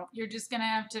Largo. You're just gonna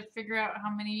have to figure out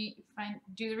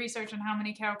do the research on how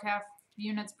many cow-calf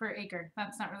units per acre.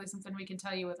 That's not really something we can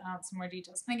tell you without some more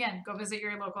details. And again, go visit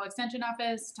your local extension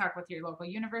office, talk with your local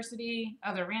university,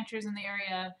 other ranchers in the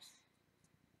area.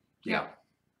 Yeah.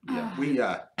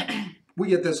 We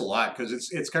get this a lot,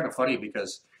 because it's kind of funny,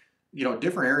 because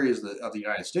different areas of the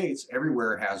United States,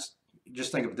 everywhere has,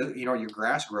 just think of this, your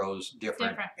grass grows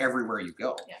different everywhere you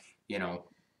go. Yeah.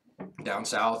 Down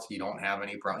south, you don't have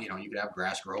any problem. You can have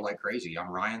grass grow like crazy. On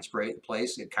Ryan's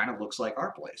place, it kind of looks like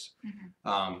our place.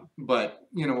 But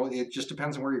it just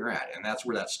depends on where you're at, and that's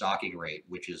where that stocking rate,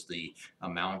 which is the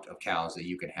amount of cows that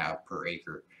you can have per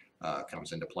acre,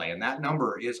 comes into play. And that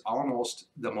number is almost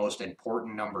the most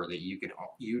important number that you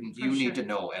need to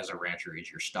know as a rancher, is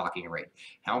your stocking rate.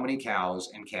 How many cows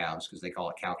and calves, because they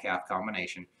call it cow-calf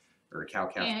combination, or a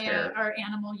cow-calf pair. Our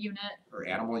animal unit. Or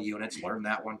animal units, learn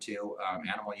that one too.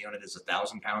 Animal unit is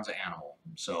 1,000 pounds of animal.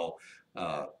 So,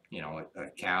 a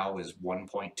cow is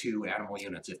 1.2 animal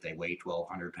units if they weigh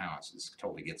 1,200 pounds. This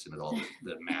totally gets into all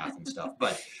the math and stuff.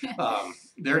 But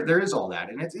there is all that,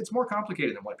 and it's more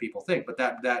complicated than what people think. But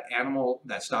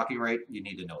that stocking rate, you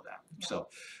need to know that. Yeah. So,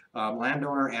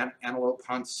 landowner antelope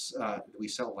hunts. We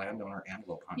sell landowner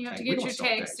antelope hunt. You have to get your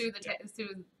tags through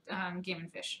Game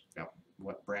and Fish. Yep.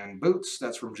 What brand boots?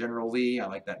 That's from General Lee. I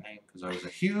like that name because I was a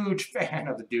huge fan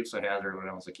of the Dukes of Hazzard when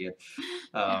I was a kid.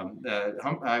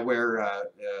 I wear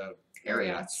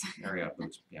Ariat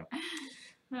boots. Yeah.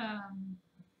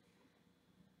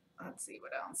 Let's see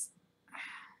what else.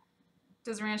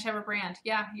 Does the ranch have a brand?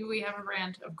 Yeah, we have a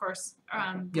brand, of course.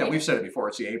 We've said it before.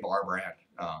 It's the A-Bar brand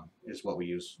is what we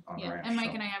use on the ranch. And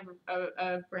Mike and I have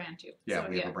a brand too. Yeah,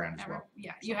 we have a brand as well.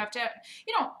 Yeah, you have to.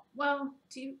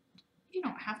 You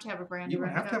don't have to have a brand. You don't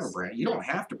have to have a brand. You don't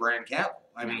have to brand cattle.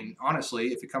 I mean,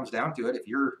 honestly, if it comes down to it, if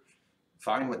you're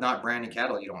fine with not branding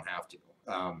cattle, you don't have to.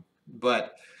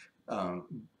 But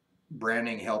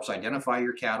branding helps identify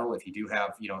your cattle. If you do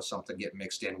have, something get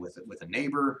mixed in with a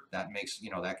neighbor, that makes,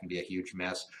 that can be a huge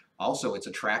mess. Also, it's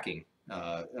a tracking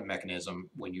mechanism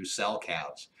when you sell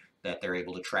calves, that they're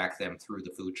able to track them through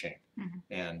the food chain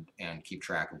and keep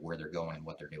track of where they're going and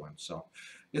what they're doing. So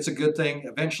it's a good thing.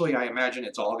 Eventually, I imagine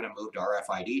it's all going to move to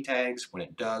RFID tags. When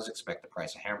it does, expect the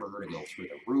price of hamburger to go through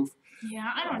the roof.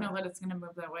 Yeah, I don't know that it's going to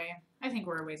move that way. I think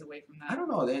we're a ways away from that. I don't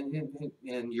know.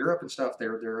 In Europe and stuff,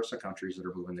 there are some countries that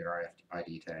are moving their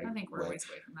RFID tag. I think we're a ways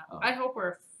away from that. I hope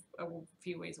we're a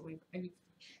few ways away, maybe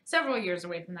several years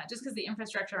away from that, just because the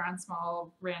infrastructure on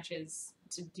small ranches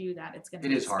to do that, it's going to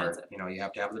be expensive. Hard. You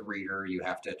have to have the reader. You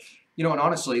have to, and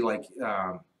honestly, like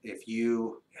if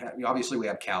you have, obviously we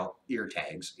have cow ear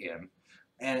tags in,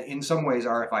 and in some ways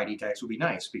RFID tags would be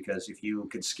nice, because if you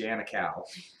could scan a cow,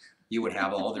 you would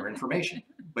have all their information.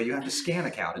 But you have to scan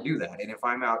a cow to do that. And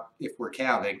if we're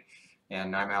calving,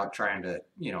 and I'm out trying to,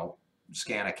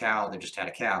 scan a cow that just had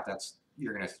a calf,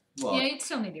 you'd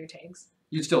still need ear tags.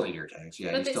 You'd still need ear tags,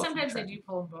 yeah. But sometimes they do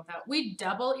pull them both out. We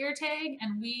double ear tag,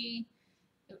 and we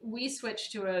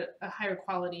switched to a higher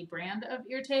quality brand of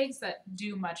ear tags that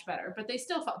do much better. But they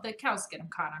still the cows get them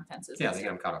caught on fences. Yeah, they get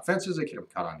them caught on fences. They get them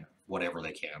caught on whatever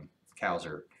they can. Cows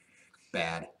are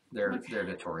bad. They're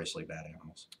notoriously bad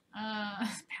animals. Bad.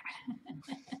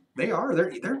 They are.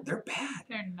 They're bad.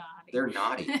 They're naughty. They're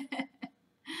naughty.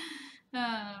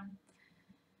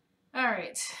 All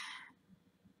right.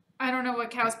 I don't know what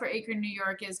cows per acre in New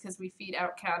York is, because we feed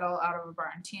out cattle out of a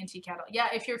barn, TNT cattle. Yeah,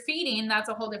 if you're feeding, that's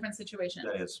a whole different situation.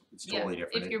 That is. It's totally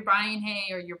different. If you're buying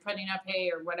hay or you're putting up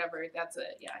hay or whatever, that's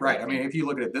it. Yeah. Right. I mean, if you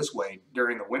look at it this way,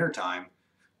 during the wintertime,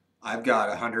 I've got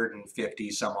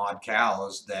 150 some odd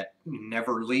cows that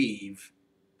never leave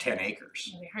 10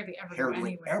 acres. They hardly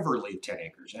ever leave 10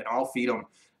 acres. And I'll feed them.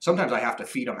 Sometimes I have to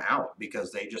feed them out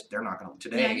because they're not going to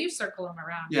today. Yeah, you circle them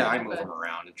around. Yeah, I move them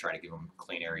around and try to give them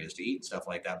clean areas to eat and stuff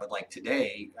like that. But like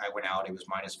today, I went out, it was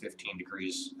minus 15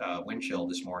 degrees wind chill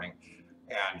this morning.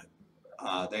 And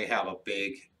they have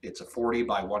it's a 40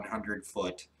 by 100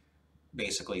 foot,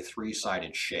 basically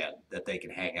 3-sided shed that they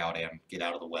can hang out in, get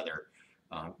out of the weather.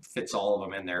 Fits all of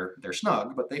them in there. They're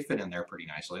snug, but they fit in there pretty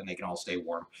nicely, and they can all stay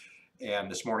warm. And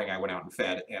this morning I went out and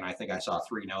fed, and I think I saw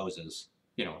 3 noses,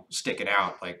 sticking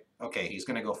out. Like, okay, he's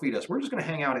gonna go feed us. We're just gonna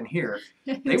hang out in here.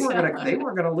 They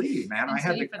weren't gonna leave, man. I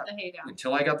had to put the hay down.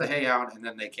 until I got the hay out, and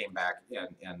then they came back.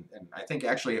 And I think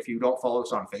actually, if you don't follow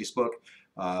us on Facebook,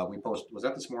 we post. Was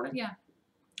that this morning? Yeah.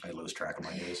 I lose track of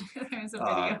my days. There's a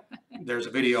video. There's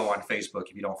a video on Facebook.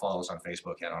 If you don't follow us on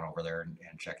Facebook, head on over there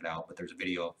and check it out. But there's a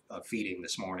video of feeding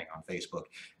this morning on Facebook.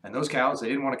 And those cows, they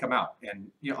didn't want to come out.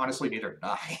 And honestly, neither did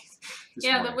I.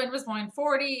 Yeah, the wind was blowing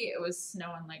 40. It was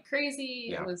snowing like crazy.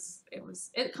 Yeah.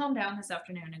 It calmed down this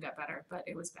afternoon and got better, but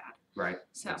it was bad. Right.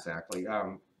 So. Exactly.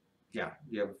 Yeah.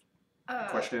 You have a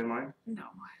question in mind? No.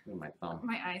 My thumb.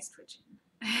 My eye's twitching.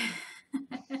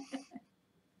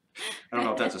 I don't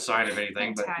know if that's a sign of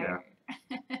anything, but yeah.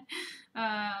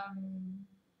 Are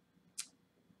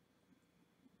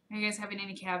you guys having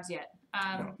any calves yet?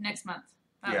 No. Next month.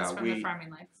 That's from the Farming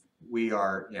Life.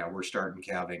 We're starting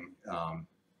calving.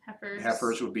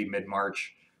 Heifers would be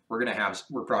mid-March. We're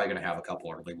probably gonna have a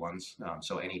couple early ones.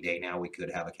 So any day now we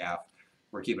could have a calf.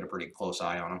 We're keeping a pretty close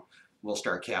eye on them. We'll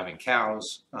start calving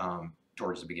cows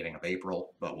towards the beginning of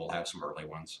April, but we'll have some early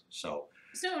ones. So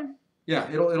soon.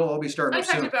 Yeah, it'll all be starting up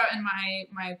soon. I talked about in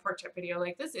my pork chop video,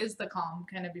 like, this is the calm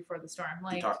kind of before the storm.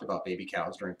 Like, you talked about baby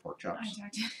cows during pork chops. I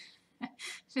talked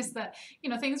just that,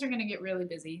 things are going to get really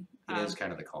busy. It is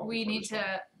kind of the calm. We need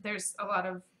there's a lot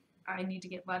of, I need to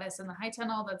get lettuce in the high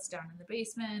tunnel that's down in the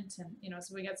basement. And,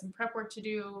 so we got some prep work to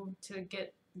do to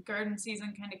get garden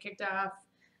season kind of kicked off.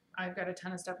 I've got a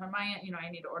ton of stuff on my end. I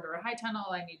need to order a high tunnel.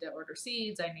 I need to order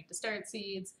seeds. I need to start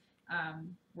seeds.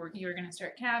 You're going to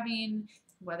start calving.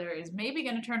 Weather is maybe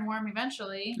going to turn warm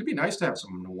eventually. It'd be nice to have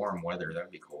some warm weather.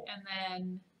 That'd be cool. And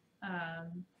then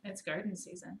it's garden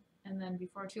season. And then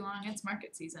before too long, it's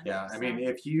market season. Yeah, I mean,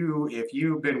 if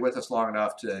you've been with us long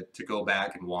enough to go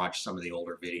back and watch some of the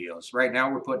older videos. Right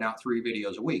now, we're putting out 3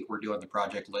 videos a week. We're doing the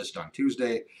project list on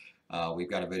Tuesday. We've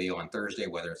got a video on Thursday,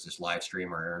 whether it's this live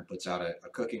stream or Erin puts out a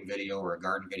cooking video or a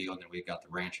garden video, and then we've got the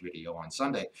ranch video on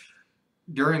Sunday.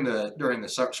 During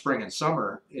the spring and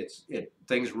summer,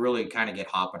 things really kind of get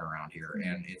hopping around here,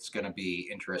 and it's going to be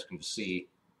interesting to see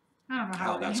I don't know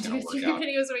how that's going to work out.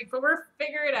 Videos a week, but we're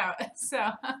figuring it out.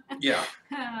 So yeah.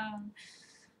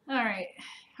 All right.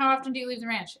 How often do you leave the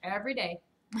ranch? Every day.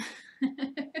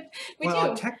 we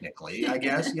do. Technically, I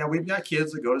guess. Yeah, we've got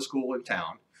kids that go to school in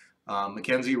town.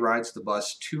 Mackenzie rides the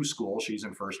bus to school. She's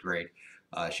in 1st grade.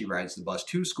 She rides the bus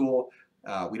to school.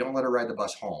 We don't let her ride the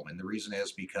bus home, and the reason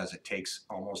is because it takes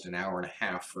almost an hour and a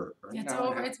half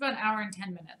it's about an hour and 10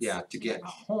 minutes. Yeah, to get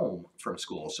home from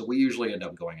school. So we usually end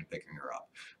up going and picking her up.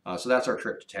 So that's our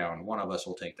trip to town. One of us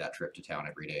will take that trip to town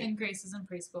every day. And Grace is in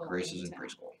preschool.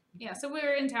 Preschool. Yeah, so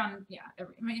we're in town. Yeah,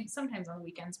 sometimes on the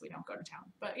weekends we don't go to town,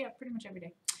 but yeah, pretty much every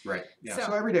day. Right. Yeah.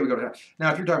 So every day we go to town.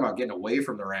 Now, if you're talking about getting away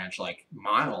from the ranch, like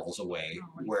miles away,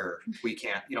 where we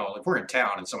can't, if we're in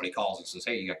town and somebody calls and says,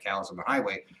 "Hey, you got cows on the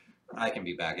highway," I can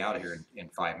be back out of here in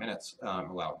 5 minutes.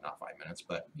 Well, not 5 minutes,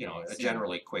 but a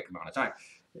generally quick amount of time.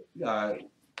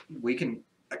 We can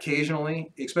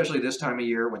occasionally, especially this time of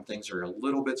year when things are a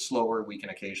little bit slower, we can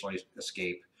occasionally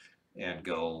escape and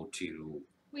go to.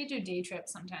 We do day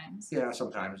trips sometimes. Yeah,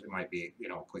 sometimes it might be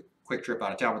quick trip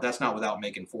out of town, but that's not without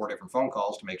making 4 different phone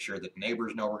calls to make sure that the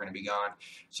neighbors know we're going to be gone.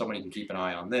 Somebody can keep an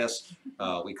eye on this.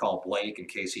 We call Blake in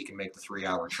case he can make the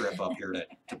 3-hour trip up here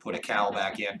to put a cow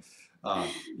back in.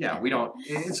 We don't.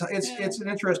 It's an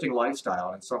interesting lifestyle,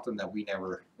 and it's something that we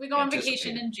never. We go on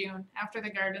vacation in June after the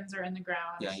gardens are in the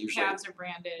ground. Yeah, usually calves are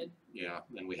branded. Yeah,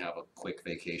 then we have a quick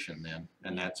vacation then,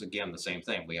 and that's again the same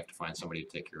thing. We have to find somebody to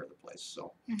take care of the place.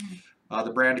 So,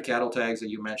 the branded cattle tags that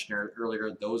you mentioned earlier,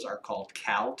 those are called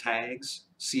Cal tags.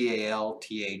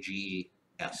 CALTAGS.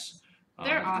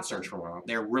 They're awesome. Search for one.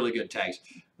 They're really good tags.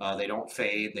 They don't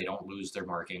fade. They don't lose their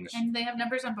markings. And they have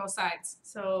numbers on both sides.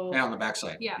 So and on the back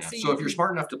side. Yeah. So if you're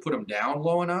smart enough to put them down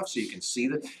low enough so you can see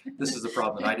that, this is the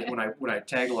problem that I did when I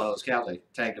tagged a lot of those cows. I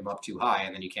tagged them up too high,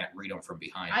 and then you can't read them from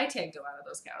behind. I tagged a lot of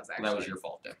those cows actually. Well, that was your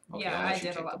fault then. Okay, yeah, I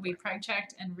did a lot. We preg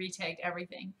checked and re-tagged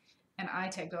everything, and I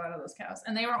tagged a lot of those cows,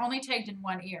 and they were only tagged in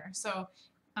one ear. So.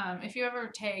 If you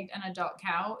ever tagged an adult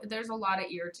cow, there's a lot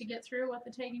of ear to get through with the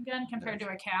tagging gun compared to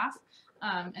a calf.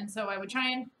 And so I would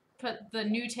try and put the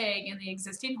new tag in the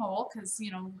existing hole because,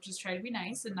 just try to be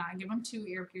nice and not give them 2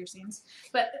 ear piercings.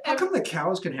 But how come the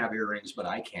cows can have earrings but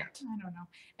I can't? I don't know.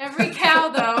 Every cow,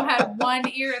 though, had one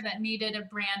ear that needed a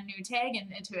brand new tag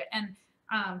into it. And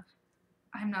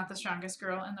I'm not the strongest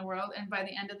girl in the world, and by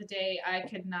the end of the day, I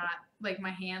could not, like, my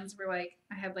hands were like,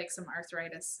 I had like some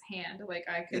arthritis hand, like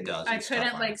I It does. I It's tough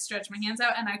couldn't on like stretch my hands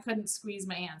out, and I couldn't squeeze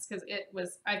my hands because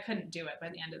I couldn't do it by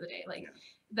the end of the day. Like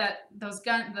the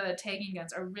tagging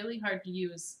guns are really hard to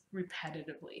use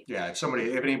repetitively. Yeah,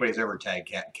 if anybody's ever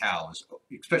tagged cows,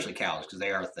 especially cows, because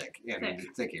they are thick and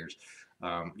thick ears.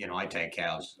 I tag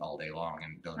cows all day long,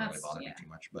 and it doesn't really bother me too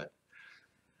much. But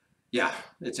yeah,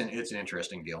 it's an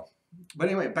interesting deal. But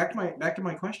anyway, back to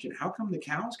my question: how come the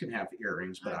cows can have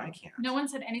earrings but I can't? No one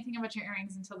said anything about your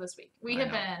earrings until this week. We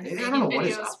have been I making don't know what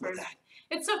is videos up with that.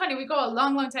 It's so funny. We go a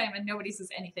long, long time and nobody says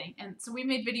anything. And so we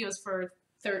made videos for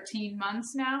 13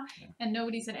 months now, and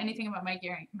nobody said anything about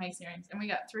Mike's earrings. And we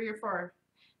got 3 or 4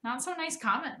 not so nice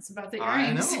comments about the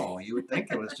earrings. I know. You would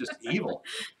think it was just evil.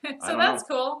 So that's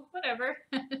cool. Whatever.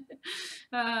 All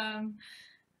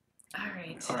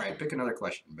right. All right. Pick another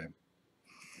question, babe.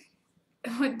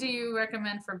 What do you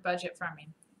recommend for budget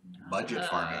farming? Budget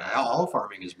farming. All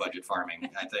farming is budget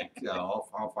farming. I think all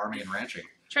farming and ranching.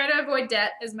 Try to avoid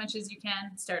debt as much as you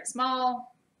can. Start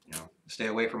small. Stay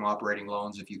away from operating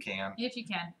loans if you can. If you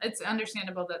can. It's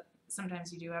understandable that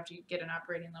sometimes you do have to get an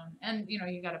operating loan, and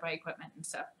you got to buy equipment and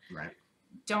stuff. Right.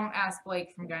 Don't ask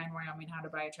Blake from Guy in Wyoming how to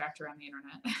buy a tractor on the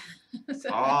internet.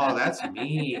 Oh, that's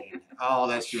mean. Oh,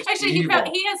 that's just actually evil.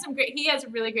 he has a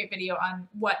really great video on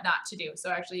what not to do.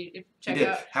 So actually, check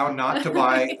out how not to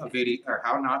buy a video or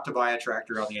how not to buy a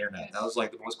tractor on the internet. That was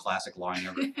like the most classic line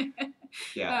ever.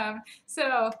 Yeah.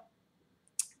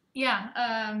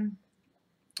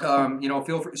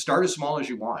 Feel free, start as small as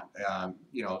you want.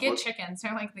 Get chickens.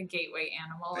 They're like the gateway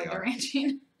animal into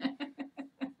ranching.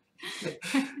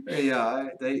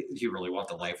 You really want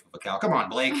the life of a cow. Come on,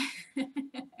 Blake.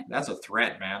 That's a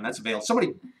threat, man. That's a veil.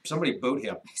 Somebody boot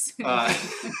him.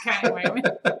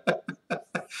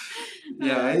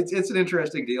 Yeah, it's an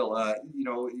interesting deal.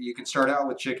 You can start out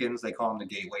with chickens. They call them the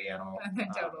gateway animal. They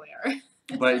totally are.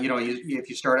 But if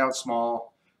you start out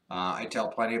small, I tell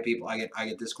plenty of people. I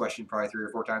get this question probably 3 or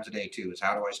 4 times a day too. Is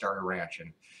how do I start a ranch?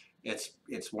 And it's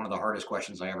one of the hardest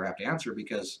questions I ever have to answer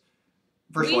because.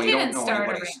 First of all, you don't know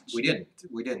anybody. We didn't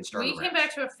start a ranch. We came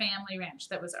back to a family ranch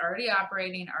that was already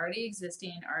operating, already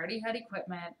existing, already had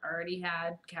equipment, already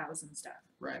had cows and stuff.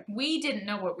 Right. We didn't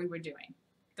know what we were doing.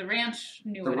 The ranch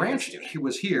knew what it was doing. The ranch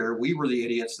was here. We were the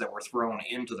idiots that were thrown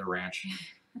into the ranch,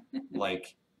 into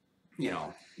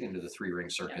the 3-ring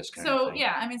circus kind of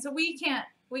thing. So we can't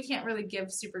really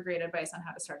give super great advice on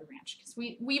how to start a ranch because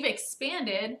we've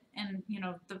expanded and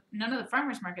none of the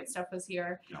farmers market stuff was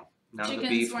here. No. None of the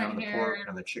beef, none of the pork, none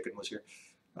of the chicken was here.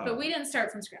 But we didn't start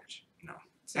from scratch. No.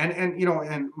 So.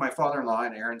 And my father-in-law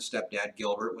and Erin's stepdad,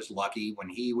 Gilbert, was lucky when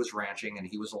he was ranching and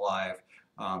he was alive.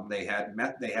 They had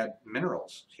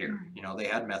minerals here. Mm-hmm. They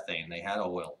had methane, they had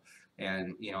oil.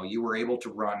 And, you were able to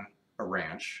run a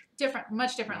ranch.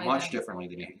 Much differently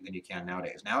than you can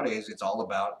nowadays. Nowadays, it's all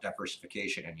about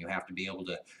diversification and you have to be able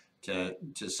to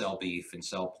sell beef and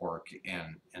sell pork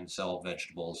and sell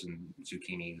vegetables and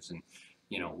zucchinis and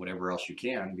whatever else you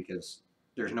can because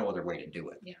there's no other way to do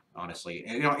it. Yeah. Honestly,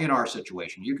 and, in our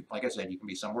situation, like I said, you can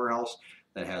be somewhere else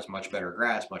that has much better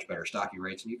grass, much better stocking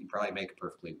rates, and you can probably make a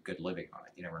perfectly good living on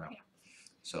it. You never know. Yeah.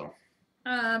 So.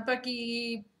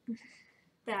 Bucky,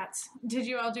 did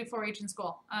you all do 4-H in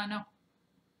school? No.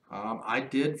 I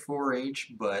did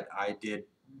 4-H, but I did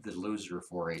the loser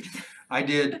 4-H. I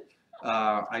did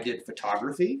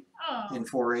photography in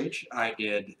 4-H. I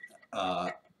did.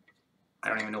 I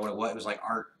don't even know what it was. It was like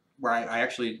art, where I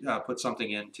actually put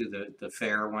something into the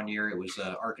fair one year. It was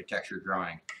architecture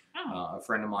drawing. Oh. A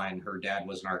friend of mine, her dad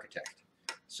was an architect.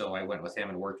 So I went with him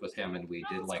and worked with him, and we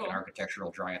did like an architectural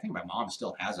drawing. I think my mom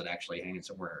still has it actually hanging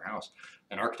somewhere in her house.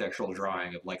 An architectural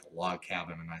drawing of like a log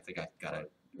cabin, and I think I got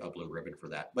a blue ribbon for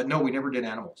that. But no, we never did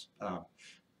animals.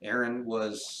 Erin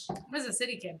was a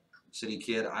city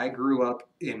kid. I grew up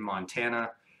in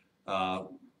Montana.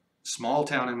 Small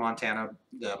town in Montana.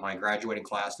 My graduating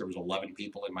class, there was 11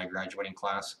 people in my graduating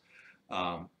class,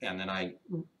 and then I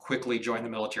quickly joined the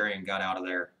military and got out of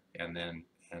there, and then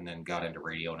got into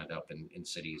radio and ended up in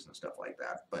cities and stuff like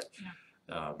that. But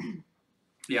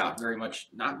very much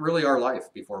not really our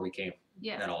life before we came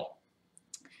at all.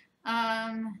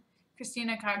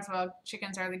 Christina Cogswell,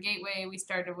 chickens are the gateway. We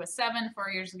started with 7 4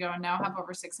 years ago and now have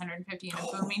over 650 in a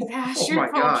booming pasture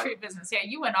poultry business. Yeah,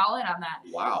 you went all in on that.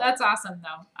 Wow. That's awesome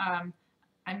though.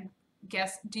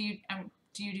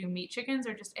 Do you do meat chickens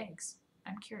or just eggs?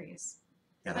 I'm curious.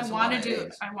 Yeah, I want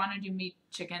to do meat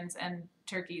chickens and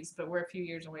turkeys, but we're a few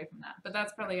years away from that. But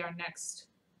that's probably our next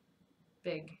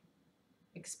big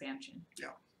expansion.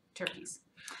 Yeah. Turkeys.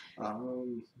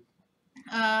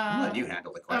 I'm letting you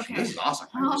handle the question. Okay. This is awesome.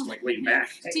 I'm just like leaning back.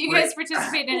 Do you guys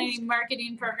participate in any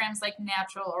marketing programs like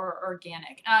natural or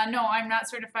organic? No, I'm not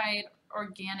certified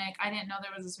organic. I didn't know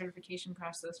there was a certification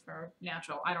process for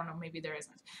natural. I don't know. Maybe there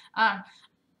isn't.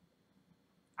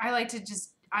 I like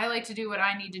to do what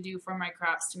I need to do for my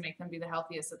crops to make them be the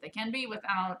healthiest that they can be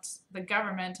without the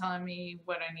government telling me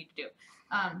what I need to do.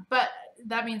 But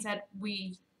that being said,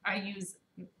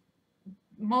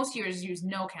 most years use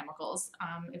no chemicals.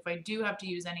 If I do have to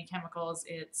use any chemicals,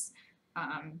 it's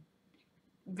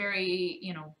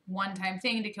very, one-time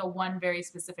thing to kill one very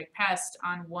specific pest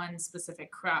on one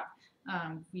specific crop.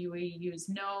 We use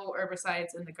no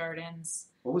herbicides in the gardens.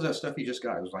 What was that stuff you just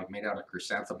got? It was like made out of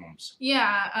chrysanthemums.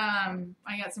 Yeah,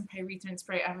 I got some pyrethrin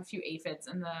spray. I have a few aphids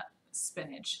in the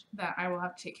spinach that I will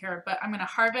have to take care of. But I'm going to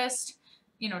harvest,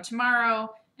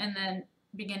 tomorrow, and then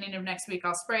beginning of next week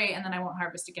I'll spray, and then I won't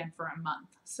harvest again for a month.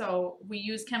 So we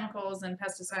use chemicals and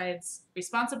pesticides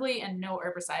responsibly and no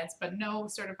herbicides, but no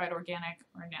certified organic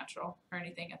or natural or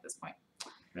anything at this point.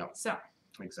 Yep. So.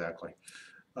 Exactly.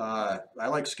 I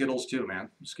like Skittles too, man.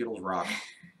 Skittles rock.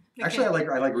 Actually, I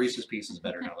like Reese's Pieces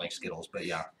better than I like Skittles, but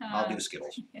yeah, I'll do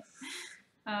Skittles.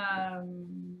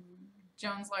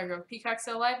 Jones Largo, Peacock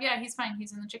still alive? Yeah, he's fine.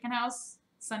 He's in the chicken house.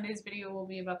 Sunday's video will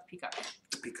be about the peacock.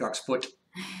 Peacock's foot.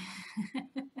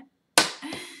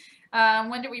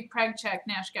 When did we preg check?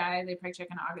 Nash guy, they preg check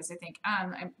in August, I think.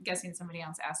 I'm guessing somebody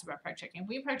else asked about preg checking.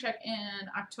 We preg check in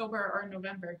October or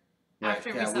November. Right. After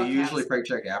yeah, we sell we usually calves. preg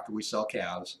check after we sell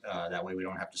calves. That way we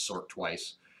don't have to sort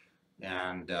twice.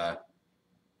 And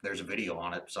there's a video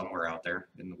on it somewhere out there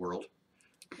in the world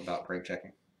about preg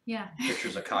checking. Yeah.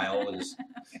 Pictures of Kyle.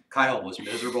 Kyle was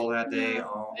miserable that day.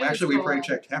 Oh, It was actually, we cold. preg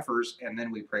checked heifers, and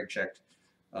then we preg checked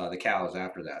the cows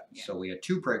after that. Yeah. So we had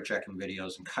 2 preg checking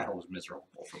videos, and Kyle was miserable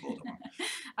for both of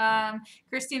them.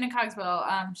 Christina Cogswell,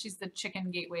 she's the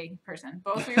chicken gateway person.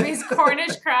 Both we raise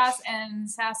Cornish cross and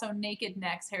Sasso naked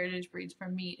necks heritage breeds for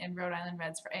meat and Rhode Island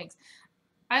Reds for eggs.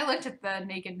 I looked at the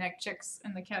naked neck chicks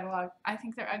in the catalog. I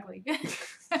think they're ugly.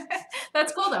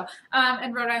 That's cool though.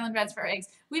 And Rhode Island Reds for eggs.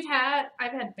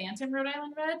 I've had Bantam Rhode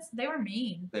Island Reds. They were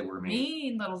mean. They were mean.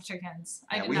 Mean little chickens.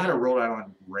 Yeah, we had a Rhode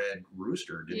Island Red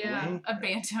Rooster, didn't we? A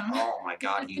Bantam. Oh my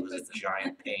God, he was a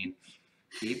giant pain.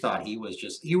 He thought he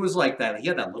was like that. He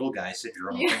had that little guy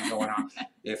syndrome thing going on.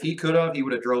 If he could have, he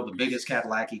would have drove the biggest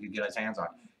Cadillac he could get his hands on.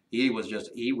 He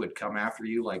would come after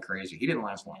you like crazy. He didn't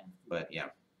last long, but yeah.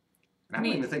 And I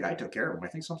don't even think I took care of him. I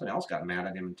think something else got mad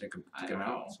at him and took him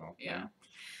out. So yeah.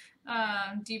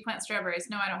 Do you plant strawberries?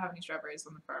 No, I don't have any strawberries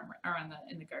on the farm or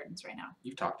in the gardens right now.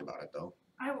 You've talked about it though.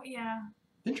 Yeah.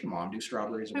 Didn't your mom do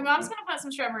strawberries? My mom's gonna plant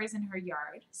some strawberries in her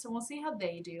yard, so we'll see how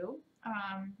they do.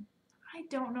 I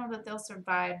don't know that they'll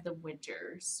survive the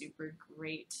winter super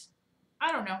great.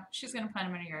 I don't know. She's gonna plant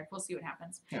them in her yard. We'll see what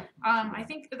happens. Yeah. I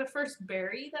think the first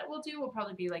berry that we'll do will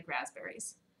probably be like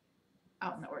raspberries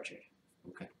out in the orchard.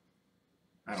 Okay.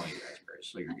 I don't eat raspberries,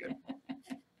 so you're good.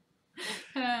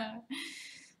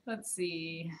 Let's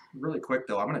see. Really quick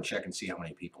though, I'm going to check and see how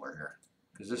many people are here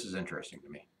because this is interesting to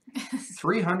me.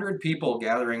 300 people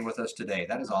gathering with us today.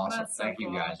 That is awesome. That's so Thank you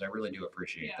cool. guys. I really do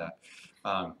appreciate that.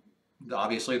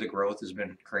 Obviously, the growth has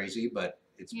been crazy, but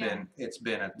it's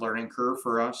been a learning curve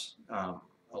for us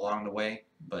along the way.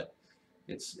 But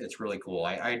it's really cool.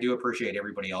 I do appreciate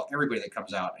everybody that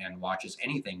comes out and watches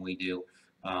anything we do.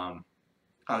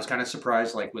 I was kind of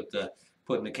surprised, like with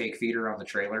putting the cake feeder on the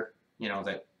trailer.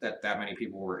 That many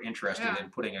people were interested in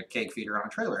putting a cake feeder on a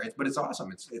trailer. But it's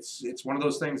awesome. It's one of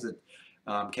those things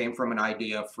that came from an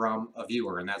idea from a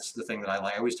viewer, and that's the thing that I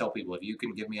like. I always tell people, if you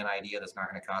can give me an idea that's not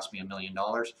going to cost me $1 million,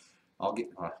 I'll get.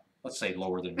 Let's say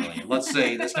lower than $1 million. Let's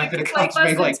say that's not going to cost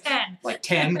me like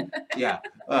 10. Yeah.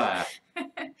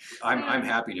 I'm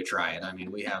happy to try it. I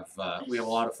mean, we have a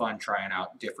lot of fun trying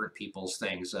out different people's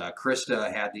things.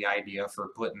 Krista had the idea for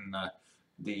putting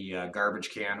the garbage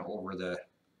can over the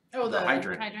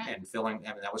hydrant and filling.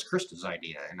 I mean, that was Krista's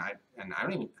idea, and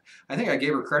I think I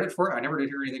gave her credit for it. I never did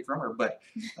hear anything from her, but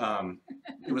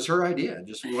it was her idea.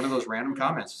 Just one of those random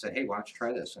comments that said, "Hey, why don't you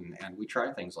try this?" And we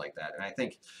try things like that. And I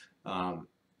think,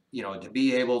 to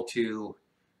be able to,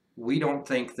 we don't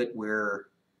think that we're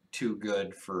too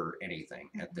good for anything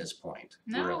at this point.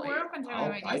 No, really. we're open to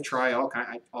ideas. I try all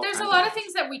kinds. There's a lot of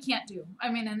things that we can't do. I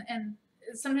mean, and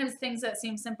sometimes things that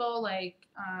seem simple, like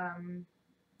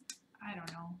I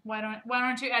don't know, why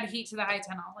don't you add heat to the high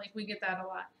tunnel? Like, we get that a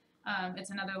lot. It's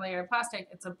another layer of plastic.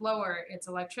 It's a blower. It's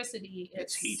electricity.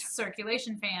 It's heat.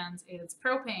 Circulation fans. It's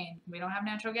propane. We don't have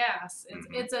natural gas.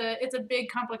 It's a big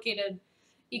complicated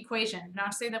equation.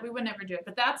 Not to say that we would never do it,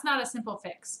 but that's not a simple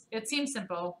fix. It seems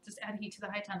simple. Just add heat to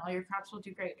the high tunnel. Your crops will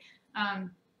do great.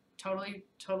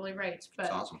 totally right. But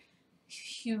It's awesome.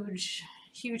 huge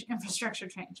infrastructure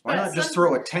change. Why But not just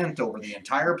throw a tent over the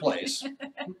entire place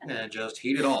and just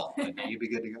heat it all, and you'd be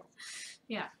good to go.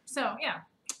 Yeah. So yeah.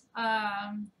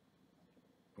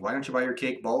 Why don't you buy your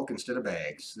cake bulk instead of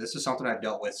bags? This is something I've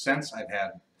dealt with since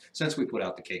we put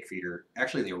out the cake feeder.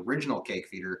 Actually, the original cake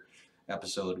feeder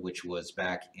episode, which was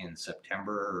back in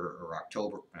September or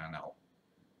October.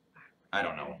 I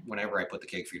don't know. Whenever I put the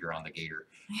cake feeder on the gator,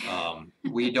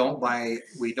 we don't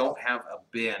have a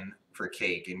bin for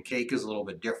cake, and cake is a little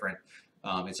bit different.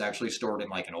 It's actually stored in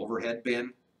like an overhead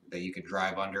bin that you can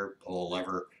drive under, pull a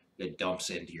lever that dumps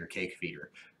into your cake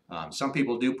feeder. Some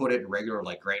people do put it in regular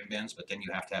like grain bins, but then you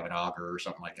have to have an auger or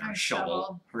something like that, or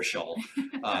a shovel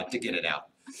to get it out.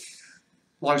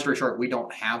 Long story short, we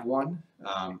don't have one.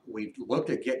 We've looked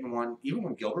at getting one. Even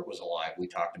when Gilbert was alive, we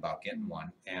talked about getting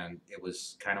one, and it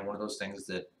was kind of one of those things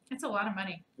that it's a lot of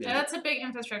money. Yeah. That's a big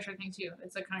infrastructure thing too.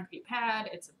 It's a concrete pad.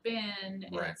 It's a bin.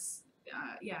 Right. It's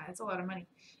it's a lot of money.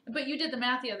 But you did the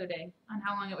math the other day on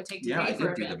how long it would take to yeah, pay I for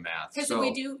did a do bin. the math. Because So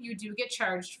you do get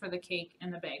charged for the cake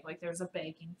and the bag. Like there's a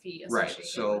bagging fee right, associated.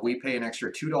 so with we pay an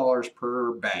extra $2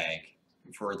 per bag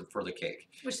for the cake,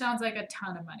 which sounds like a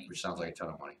ton of money. which sounds like a ton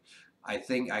of money. I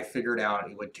think I figured out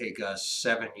it would take us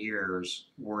 7 years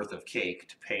worth of cake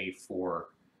to pay for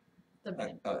The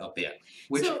bin. a bin,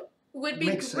 which so would be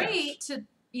makes great to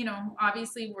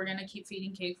obviously we're gonna keep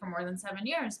feeding cake for more than 7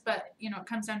 years, but it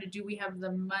comes down to do we have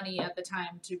the money at the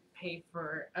time to pay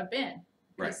for a bin?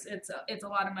 Right. It's a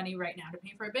lot of money right now to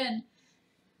pay for a bin.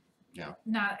 Yeah.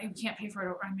 You can't pay for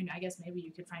it. I mean, I guess maybe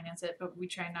you could finance it, but we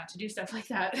try not to do stuff like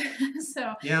that.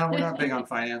 So yeah, we're not big on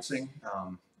financing.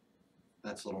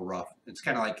 That's a little rough. It's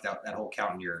kind of like that whole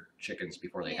counting your chickens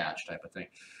before they hatch type of thing.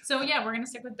 So yeah, we're gonna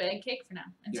stick with bag cake for now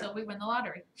until we win the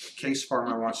lottery. Case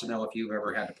Farmer wants to know if you've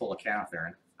ever had to pull a calf,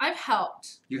 Erin. I've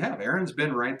helped. You have. Erin's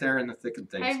been right there in the thick of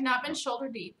things. I've not been shoulder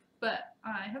deep, but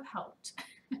I have helped.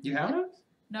 You haven't?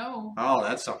 No. Oh,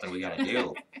 that's something we got to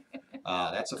do.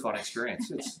 That's a fun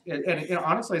experience. And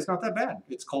honestly, it's not that bad.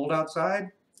 It's cold outside.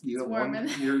 You have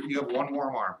one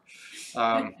warm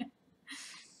arm.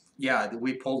 Yeah,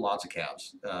 we pulled lots of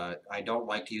calves. I don't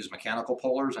like to use mechanical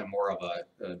pullers. I'm more of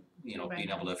a being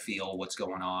able to feel what's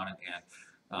going on.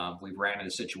 And we've ran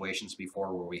into situations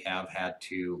before where we have had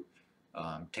to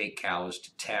take cows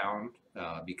to town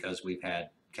because we've had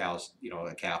cows,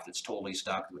 a calf that's totally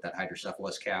stuck with that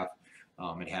hydrocephalus calf.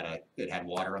 It had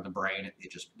water on the brain.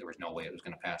 There was no way it was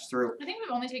going to pass through. I think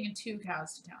we've only taken 2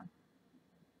 cows to town.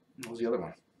 What was the other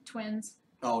one? Twins.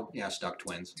 Oh yeah, stuck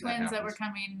twins. Twins that were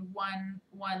coming one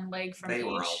leg from each. They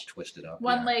were all twisted up.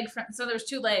 One leg from, so there's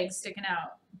 2 legs sticking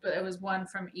out, but it was one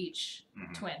from each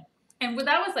twin. And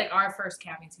that was like our first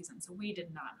calving season, so we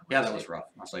did not know. Yeah, that was rough.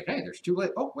 I was like, hey, there's 2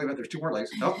 legs. Oh, wait a minute, there's 2 more legs.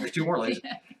 Oh, there's 2 more legs.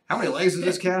 How many legs does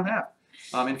this calf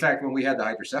have? In fact, when we had the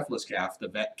hydrocephalus calf, the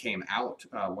vet came out.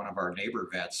 One of our neighbor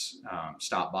vets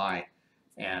stopped by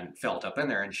and felt up in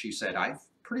there, and she said, I'm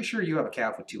pretty sure you have a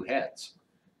calf with 2 heads.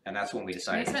 And that's when we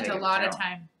decided to take it to town. We spent a lot of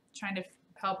time trying to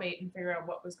palpate and figure out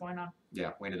what was going on.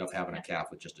 Yeah, we ended up having a calf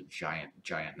with just a giant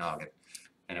noggin,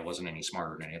 and it wasn't any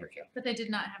smarter than any other calf. But they did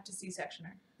not have to C-section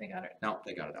her. They got it. No,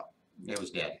 they got it out. It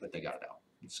was dead, but they got it out.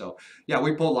 So, yeah,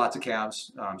 we pulled lots of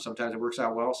calves. Sometimes it works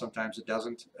out well, sometimes it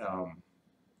doesn't.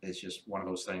 It's just one of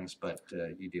those things, but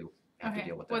you do have to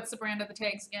deal with that. What's the brand of the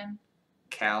tags again?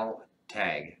 Cal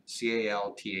Tag,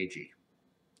 C-A-L-T-A-G.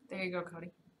 There you go,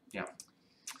 Cody. Yeah.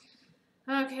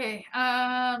 Okay.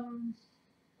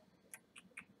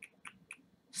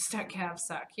 Stuck calves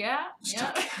suck. Yeah.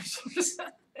 Stuck calves.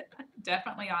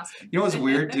 Definitely awesome. You know what's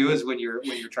weird too is when you're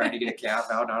trying to get a calf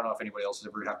out. I don't know if anybody else has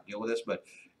ever had to deal with this, but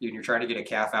when you're trying to get a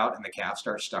calf out and the calf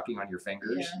starts sucking on your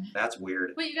fingers, that's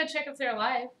weird. But you gotta check if they're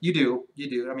alive. You do.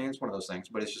 I mean, it's one of those things,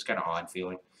 but it's just kind of odd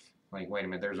feeling. Like, wait a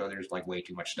minute, there's like way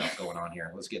too much stuff going on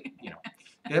here. Let's get,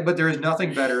 Yeah, but there is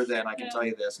nothing better than, I can tell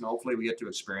you this, and hopefully we get to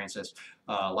experience this.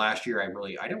 Last year,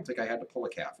 I don't think I had to pull a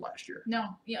calf last year.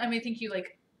 No. Yeah, I mean, I think you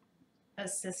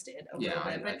assisted a little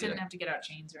bit, but didn't have to get out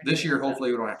chains or anything. This year,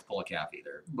 hopefully we don't have to pull a calf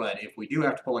either. But if we do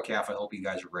have to pull a calf, I hope you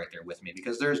guys are right there with me,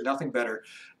 because there's nothing better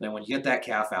than when you get that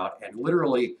calf out and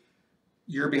literally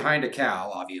you're behind a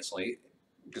cow, obviously,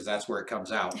 because that's where it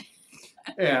comes out,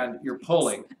 and you're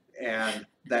pulling, and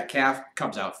that calf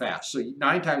comes out fast. So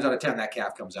 9 times out of 10, that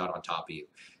calf comes out on top of you.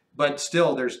 But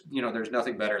still, there's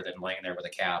nothing better than laying there with a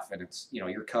calf, and it's,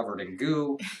 you're covered in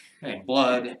goo and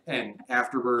blood and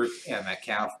afterbirth, and that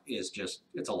calf is just,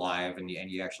 it's alive, and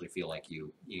you actually feel like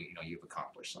you've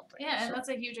accomplished something. Yeah, and that's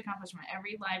a huge accomplishment.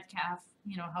 Every live calf,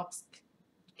 helps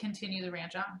continue the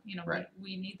ranch on. Right.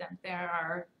 We need them.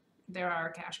 They're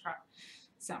our cash crop.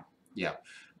 So. Yeah.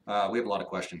 We have a lot of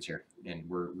questions here, and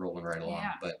we're rolling right along.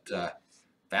 Yeah. But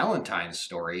Valentine's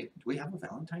story. Do we have a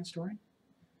Valentine's story?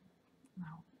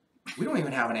 No. We don't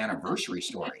even have an anniversary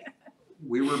story.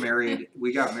 We were married.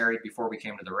 We got married before we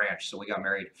came to the ranch. So we got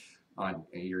married on.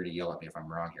 You're gonna yell at me if I'm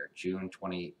wrong here. June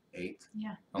 28th.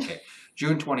 Yeah. Okay.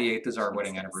 June 28th is our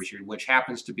wedding anniversary, which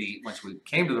happens to be once we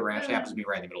came to the ranch. Happens to be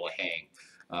right in the middle of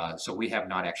haying. So we have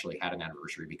not actually had an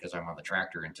anniversary because I'm on the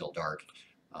tractor until dark.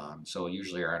 So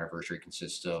usually our anniversary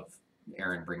consists of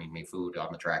Erin bringing me food on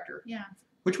the tractor. Yeah.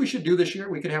 Which we should do this year.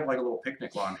 We could have like a little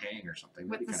picnic while I'm haying or something.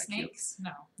 With That'd be the kinda cute. snakes?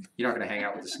 No. You're not going to hang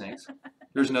out with the snakes?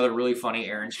 There's another really funny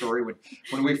Erin story.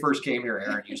 When we first came here,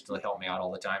 Erin used to help me out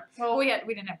all the time. Well, we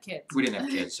didn't have kids. We didn't have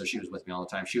kids, so she was with me all the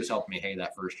time. She was helping me hay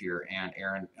that first year, and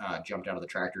Erin jumped out of the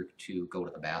tractor to go to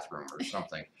the bathroom or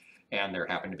something. And there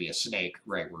happened to be a snake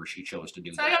right where she chose to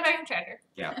do So that. I got back in the tractor.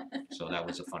 Yeah, so that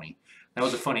was a funny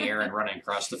Erin running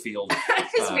across the field. I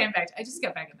just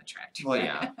got back in the tractor. Well,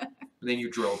 yeah. And then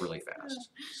you drove really fast.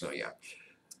 So yeah,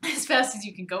 As fast as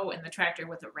you can go in the tractor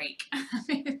with a rake.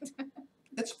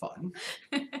 it's fun.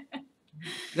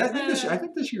 Yeah, I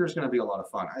think this year is going to be a lot of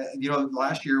fun.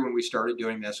 Last year when we started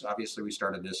doing this, obviously we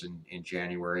started this in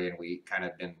January, and we kind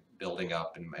of been building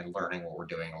up and learning what we're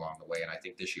doing along the way. And I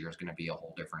think this year is going to be a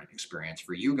whole different experience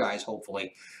for you guys,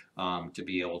 hopefully, to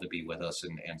be able to be with us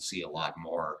and see a lot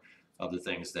more of the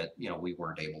things that we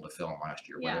weren't able to film last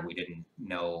year, whether we didn't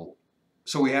know.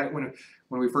 So we had when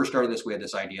we first started this, we had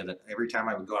this idea that every time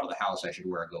I would go out of the house, I should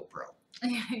wear a GoPro.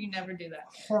 Yeah, you never do that.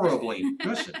 Horribly,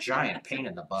 just a giant pain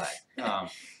in the butt.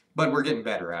 But we're getting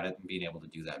better at it and being able to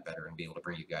do that better and be able to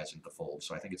bring you guys into the fold.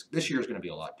 So I think this year is going to be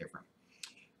a lot different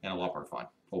and a lot more fun,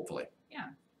 hopefully. Yeah.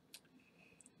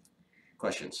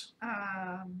 Questions?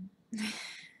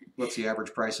 What's the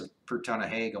average price per ton of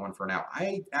hay going for now?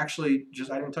 I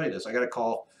didn't tell you this. I got a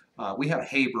call. We have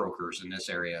hay brokers in this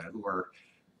area who are,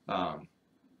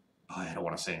 I don't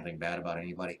want to say anything bad about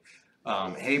anybody.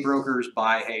 Hay brokers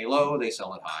buy hay low, they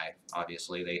sell it high.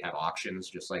 Obviously, they have auctions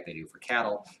just like they do for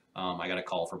cattle. I got a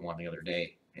call from one the other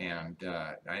day, and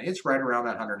it's right around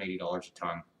that $180 a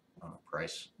ton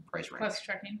price range.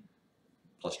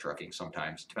 Plus trucking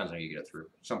sometimes. Depends on how you get it through.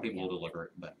 Some people will deliver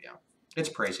it, but yeah, it's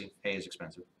pricey. Hay is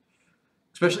expensive.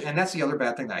 Especially, and that's the other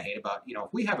bad thing that I hate about,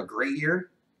 if we have a great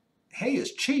year, hay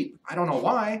is cheap. I don't know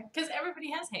why. Because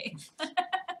everybody has hay.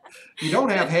 You don't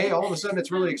have hay, all of a sudden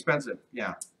it's really expensive.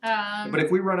 Yeah. But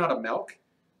if we run out of milk,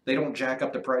 they don't jack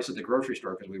up the price at the grocery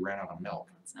store because we ran out of milk.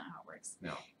 That's not how it works.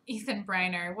 No. Ethan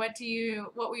Briner, what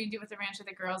will you do with the ranch if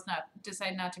the girls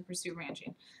decide not to pursue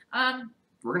ranching?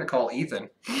 We're gonna call Ethan.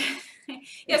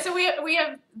 Yeah, so we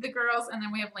have the girls, and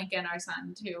then we have Lincoln, our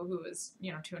son, too, who is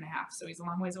 2.5, so he's a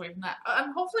long ways away from that.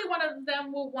 Hopefully one of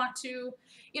them will want to,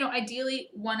 ideally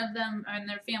one of them and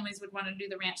their families would want to do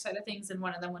the ranch side of things, and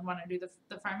one of them would want to do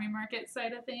the farming market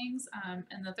side of things,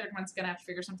 and the third one's gonna have to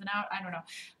figure something out. I don't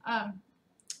know.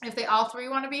 If they all three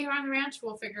want to be here on the ranch,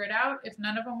 we'll figure it out. If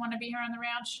none of them want to be here on the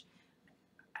ranch,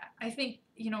 I think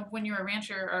when you're a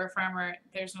rancher or a farmer,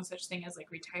 there's no such thing as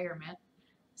like retirement.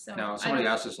 So now, somebody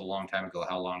asked us a long time ago,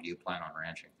 how long do you plan on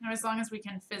ranching? As long as we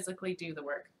can physically do the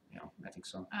work. Yeah, I think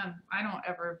so. I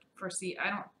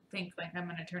don't think like I'm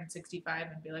going to turn 65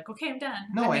 and be like, okay, I'm done.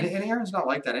 No, and Erin's not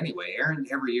like that anyway. Erin,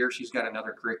 every year she's got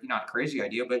another, not crazy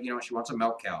idea, but she wants a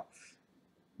milk cow,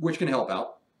 which can help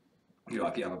out. If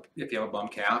you have a bum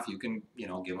calf, you can,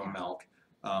 give them milk.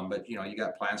 But you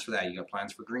got plans for that. You got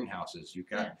plans for greenhouses.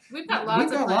 We've got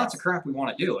lots of crap we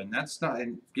want to do, and that's not.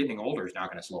 And getting older is not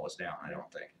going to slow us down. I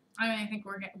don't think. I think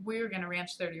we're going to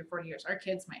ranch 30 or 40 years. Our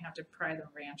kids might have to pry the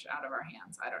ranch out of our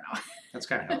hands. I don't know. That's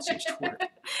kind of how it seems to work.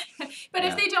 But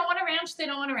if they don't want to ranch, they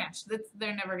don't want to ranch.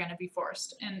 They're never going to be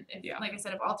forced. And like I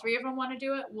said, if all three of them want to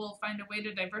do it, we'll find a way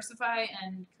to diversify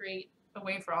and create a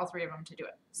way for all three of them to do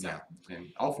it. So. Yeah,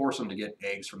 and I'll force them to get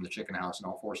eggs from the chicken house, and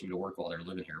I'll force them to work while they're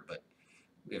living here. But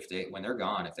when they're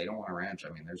gone, if they don't want to ranch,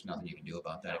 there's nothing you can do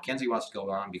about that. If Kenzie wants to go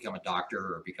on and become a doctor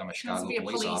or become a Chicago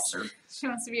police officer. She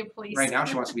wants to be a police. Right now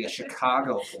she wants to be a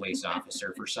Chicago police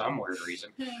officer for some weird reason.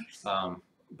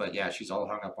 But yeah, she's all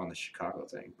hung up on the Chicago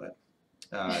thing. But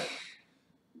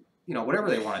whatever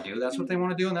they want to do, that's what they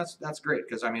want to do, and that's great.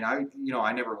 Because I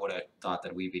never would have thought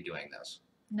that we'd be doing this.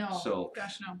 No. So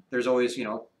gosh, no. There's always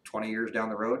 20 years down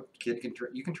the road, you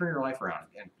can turn your life around,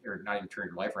 or not even turn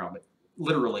your life around, but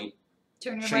literally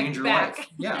change your life.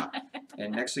 Yeah.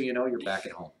 And next thing you know, you're back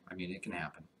at home. It can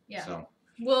happen. Yeah. So.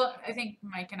 Well, I think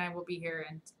Mike and I will be here,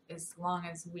 and as long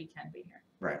as we can be here.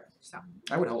 Right. So.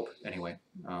 I would hope, anyway.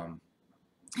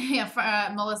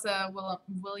 Melissa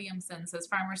Williamson says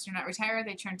farmers do not retire;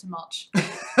 they turn to mulch. Down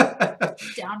with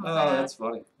that. Oh, that's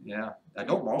funny. Yeah.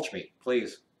 Don't mulch me,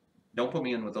 please. Don't put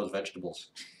me in with those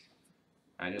vegetables.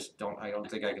 I don't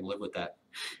think I can live with that.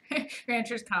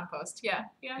 Rancher's compost. Yeah.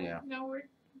 Yeah. No,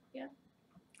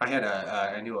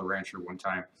 I knew a rancher one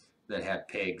time that had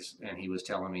pigs, and he was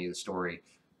telling me the story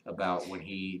about when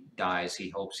he dies, he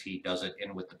hopes he does it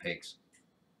in with the pigs.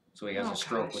 So he has a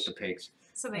stroke with the pigs.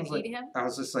 So they eat him? I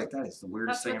was just like, that is the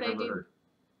weirdest thing I've ever heard.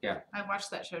 Yeah. I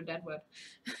watched that show, Deadwood.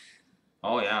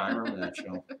 Oh, yeah, I remember that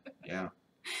show. Yeah.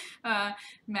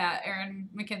 Matt, Erin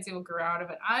McKenzie will grow out of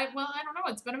it. I don't know.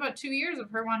 It's been about 2 years of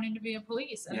her wanting to be a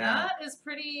police, and that is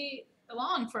pretty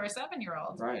long for a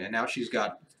 7-year-old. Right, and now she's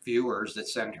got viewers that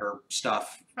send her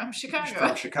stuff from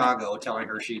Chicago, telling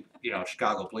her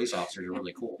Chicago police officers are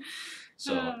really cool.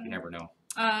 So you never know.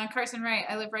 Carson Wright,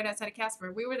 I live right outside of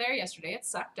Casper. We were there yesterday. It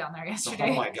sucked down there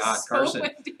yesterday. Oh my God, so Carson!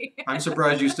 Windy. I'm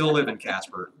surprised you still live in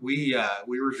Casper. We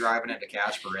were driving into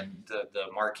Casper, and the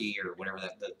marquee or whatever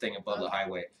the thing above the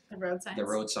highway, the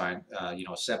road sign,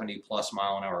 70+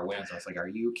 mile an hour winds. I was like, are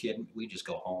you kidding? We just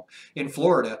go home. In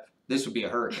Florida, this would be a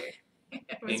hurricane.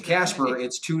 In Casper,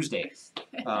 it's Tuesday.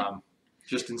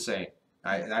 Just insane.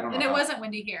 I don't know. And it wasn't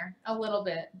windy here, a little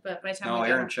bit, but by the time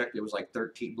Erin checked, it was like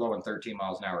blowing 13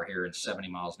 miles an hour here and 70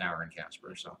 miles an hour in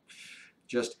Casper. So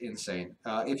just insane.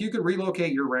 If you could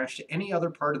relocate your ranch to any other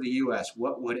part of the U.S.,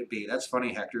 what would it be? That's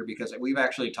funny, Hector, because we've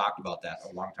actually talked about that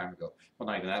a long time ago. Well,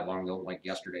 not even that long ago, like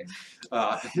yesterday.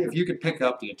 If you could pick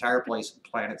up the entire place and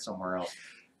plant it somewhere else.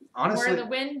 Honestly, where the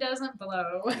wind doesn't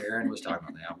blow. Erin was talking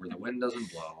about that, where the wind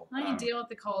doesn't blow. I can deal with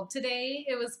the cold. Today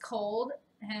it was cold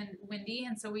and windy,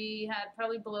 and so we had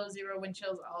probably below 0 wind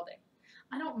chills all day.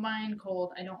 I don't mind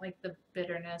cold. I don't like the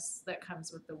bitterness that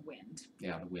comes with the wind.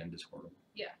 Yeah, the wind is horrible.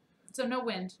 Yeah, so no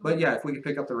wind. But yeah, if we could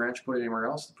pick up the ranch, put it anywhere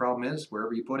else, the problem is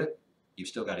wherever you put it, you've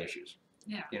still got issues.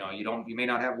 Yeah. You may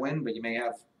not have wind, but you may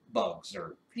have bugs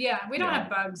or. Yeah, we don't have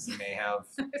bugs. You may have,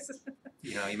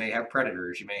 you may have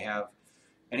predators. You may have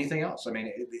anything else. I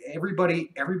mean, everybody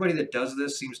that does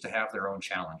this seems to have their own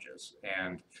challenges,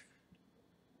 and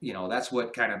that's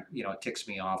what kind of ticks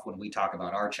me off when we talk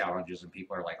about our challenges, and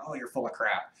people are like, "Oh, you're full of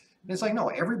crap." And it's like, no,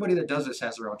 everybody that does this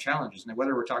has their own challenges, and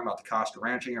whether we're talking about the cost of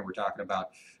ranching or we're talking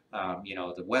about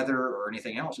the weather or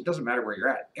anything else, it doesn't matter where you're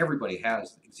at. Everybody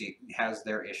has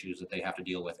their issues that they have to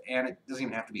deal with, and it doesn't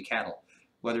even have to be cattle.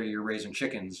 Whether you're raising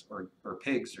chickens or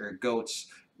pigs or goats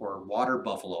or water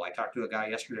buffalo. I talked to a guy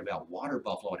yesterday about water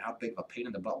buffalo and how big of a pain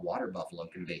in the butt water buffalo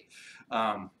can be.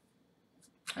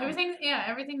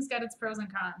 Everything's got its pros and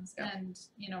cons, and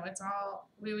it's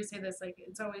all. We always say this, like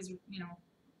it's always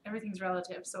everything's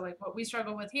relative. So like what we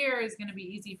struggle with here is going to be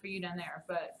easy for you down there,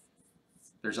 but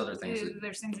there's other things.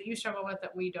 There's things that you struggle with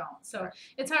that we don't. So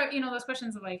it's hard. Those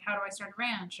questions of like, how do I start a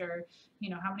ranch, or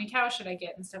how many cows should I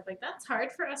get and stuff like that's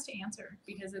hard for us to answer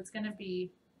because it's going to be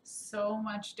so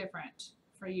much different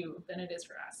for you than it is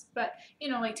for us. But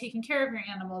like taking care of your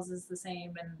animals is the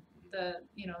same, and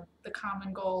the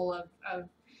common goal of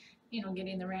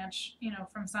getting the ranch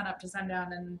from sun up to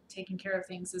sundown and taking care of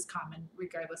things is common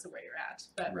regardless of where you're at.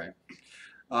 But right.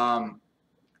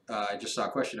 I just saw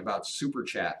a question about Super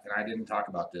Chat, and I didn't talk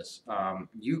about this.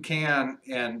 You can,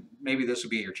 and maybe this will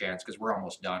be your chance because we're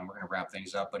almost done. We're going to wrap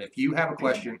things up. But if you have a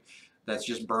question that's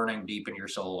just burning deep in your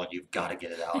soul and you've got to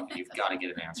get it out, and you've got to get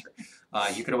an answer,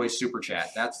 you can always Super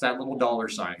Chat. That's that little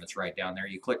 $ that's right down there.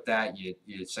 You click that, you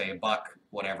say $1,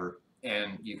 whatever,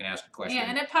 and you can ask a question. Yeah,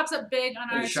 and it pops up big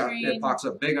on our screen. It pops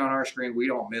up big on our screen. We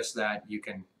don't miss that. You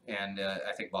can, and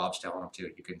I think Bob's telling them too,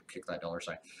 you can kick that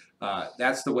 $.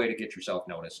 That's the way to get yourself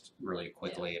noticed really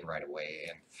quickly and right away.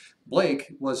 And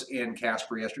Blake was in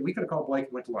Casper yesterday. We could have called Blake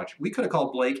and went to lunch. We could have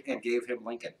called Blake and gave him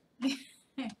Lincoln.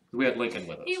 We had Lincoln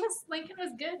with us. Lincoln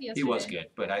was good yesterday. He was good,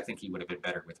 but I think he would have been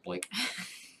better with Blake.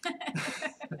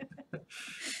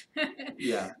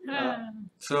 Yeah.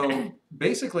 So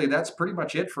basically, that's pretty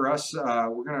much it for us.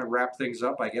 We're going to wrap things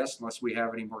up, I guess, unless we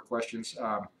have any more questions.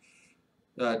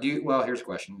 Well, here's a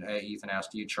question. Ethan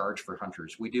asked, do you charge for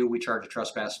hunters? We do. We charge a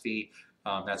trespass fee.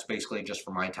 That's basically just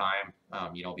for my time,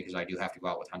 because I do have to go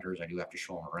out with hunters. I do have to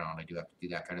show them around. I do have to do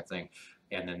that kind of thing.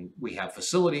 And then we have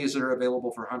facilities that are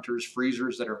available for hunters,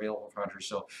 freezers that are available for hunters.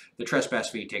 So the trespass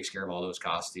fee takes care of all those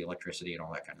costs, the electricity and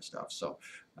all that kind of stuff. So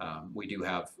we do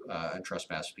have a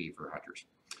trespass fee for hunters.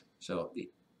 So,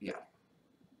 yeah.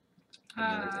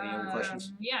 Any other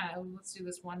questions? Yeah, let's do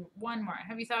this one more.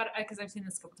 Have you thought, because I've seen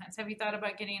this a couple times, have you thought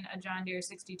about getting a John Deere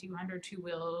 6200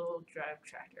 two-wheel drive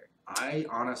tractor? I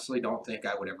honestly don't think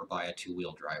I would ever buy a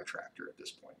two-wheel drive tractor at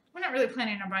this point. We're not really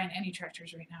planning on buying any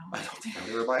tractors right now. I don't think I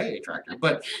would ever buy a tractor,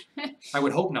 but I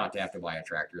would hope not to have to buy a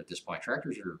tractor at this point.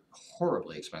 Tractors are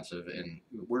horribly expensive, and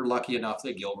we're lucky enough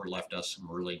that Gilbert left us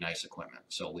some really nice equipment,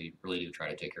 so we really do try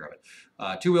to take care of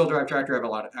it. Two-wheel drive tractor,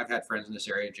 I've had friends in this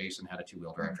area. Jason had a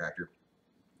two-wheel drive tractor.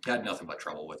 Had nothing but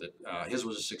trouble with it. His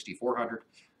was a 6400,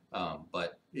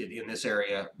 but in this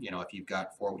area, you know, if you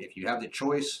have the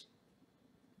choice,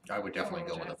 I would definitely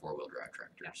go with a four-wheel drive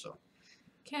tractor. Yeah. So.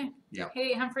 Okay. Yeah.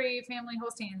 Hey, Humphrey Family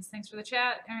Hostings. Thanks for the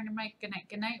chat. Erin and Mike, good night.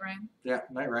 Good night, Ryan. Yeah,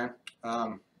 night,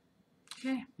 Ryan.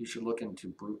 Okay. You should look into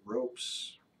brute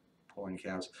ropes, pulling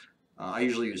calves. I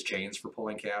usually use chains for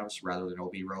pulling calves rather than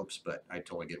OB ropes, but I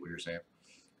totally get what you're saying.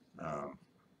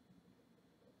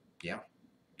 Yeah.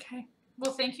 Okay.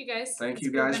 Well, thank you guys. Thank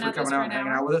you guys for coming out and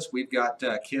hanging out with us. We've got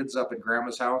kids up at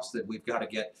Grandma's house that we've got to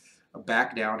get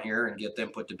back down here and get them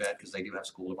put to bed because they do have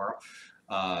school tomorrow.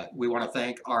 We want to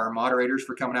thank our moderators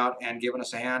for coming out and giving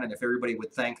us a hand, and if everybody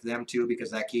would thank them too, because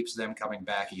that keeps them coming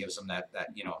back. It gives them that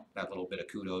little bit of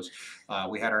kudos.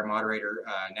 We had our moderator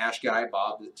Nash guy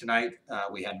Bob tonight.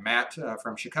 We had Matt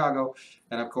from Chicago,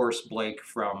 and of course Blake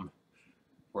from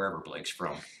wherever Blake's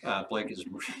from.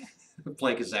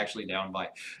 Blake is actually down by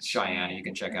Cheyenne. You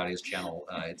can check out his channel.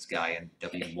 It's Guy in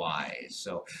WY.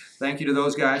 So thank you to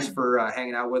those guys for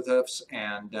hanging out with us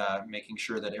and making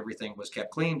sure that everything was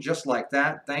kept clean just like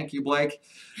that. Thank you, Blake.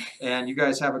 And you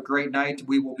guys have a great night.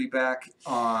 We will be back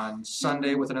on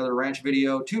Sunday with another ranch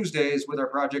video. Tuesdays with our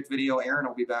project video. Erin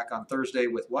will be back on Thursday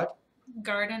with what?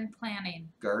 Garden planning.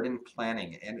 Garden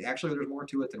planning. And actually, there's more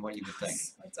to it than what you would think.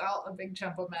 It's all a big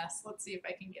jumble mess. Let's see if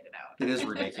I can get it out. It is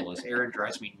ridiculous. Erin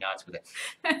drives me nuts with it.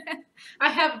 I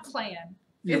have a plan.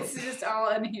 It's just all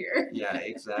in here. Yeah,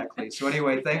 exactly. So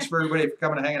anyway, thanks for everybody for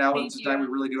coming and hanging out with us tonight. We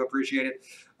really do appreciate it.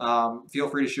 Feel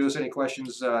free to shoot us any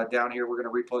questions down here. We're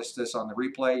going to repost this on the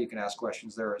replay. You can ask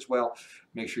questions there as well.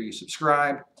 Make sure you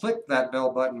subscribe. Click that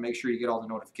bell button. Make sure you get all the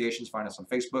notifications. Find us on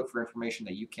Facebook for information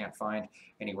that you can't find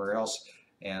anywhere else.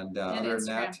 And other than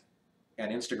that,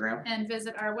 and Instagram. And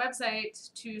visit our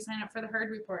website to sign up for the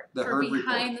Herd Report. For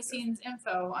behind-the-scenes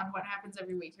info on what happens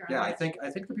every week here on I think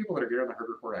the people that are good on the Herd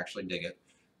Report actually dig it.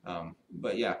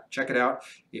 But yeah, check it out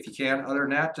if you can. Other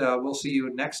than that, we'll see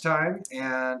you next time.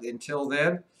 And until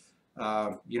then,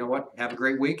 you know what? Have a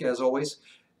great week as always.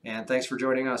 And thanks for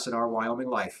joining us in our Wyoming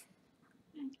Life.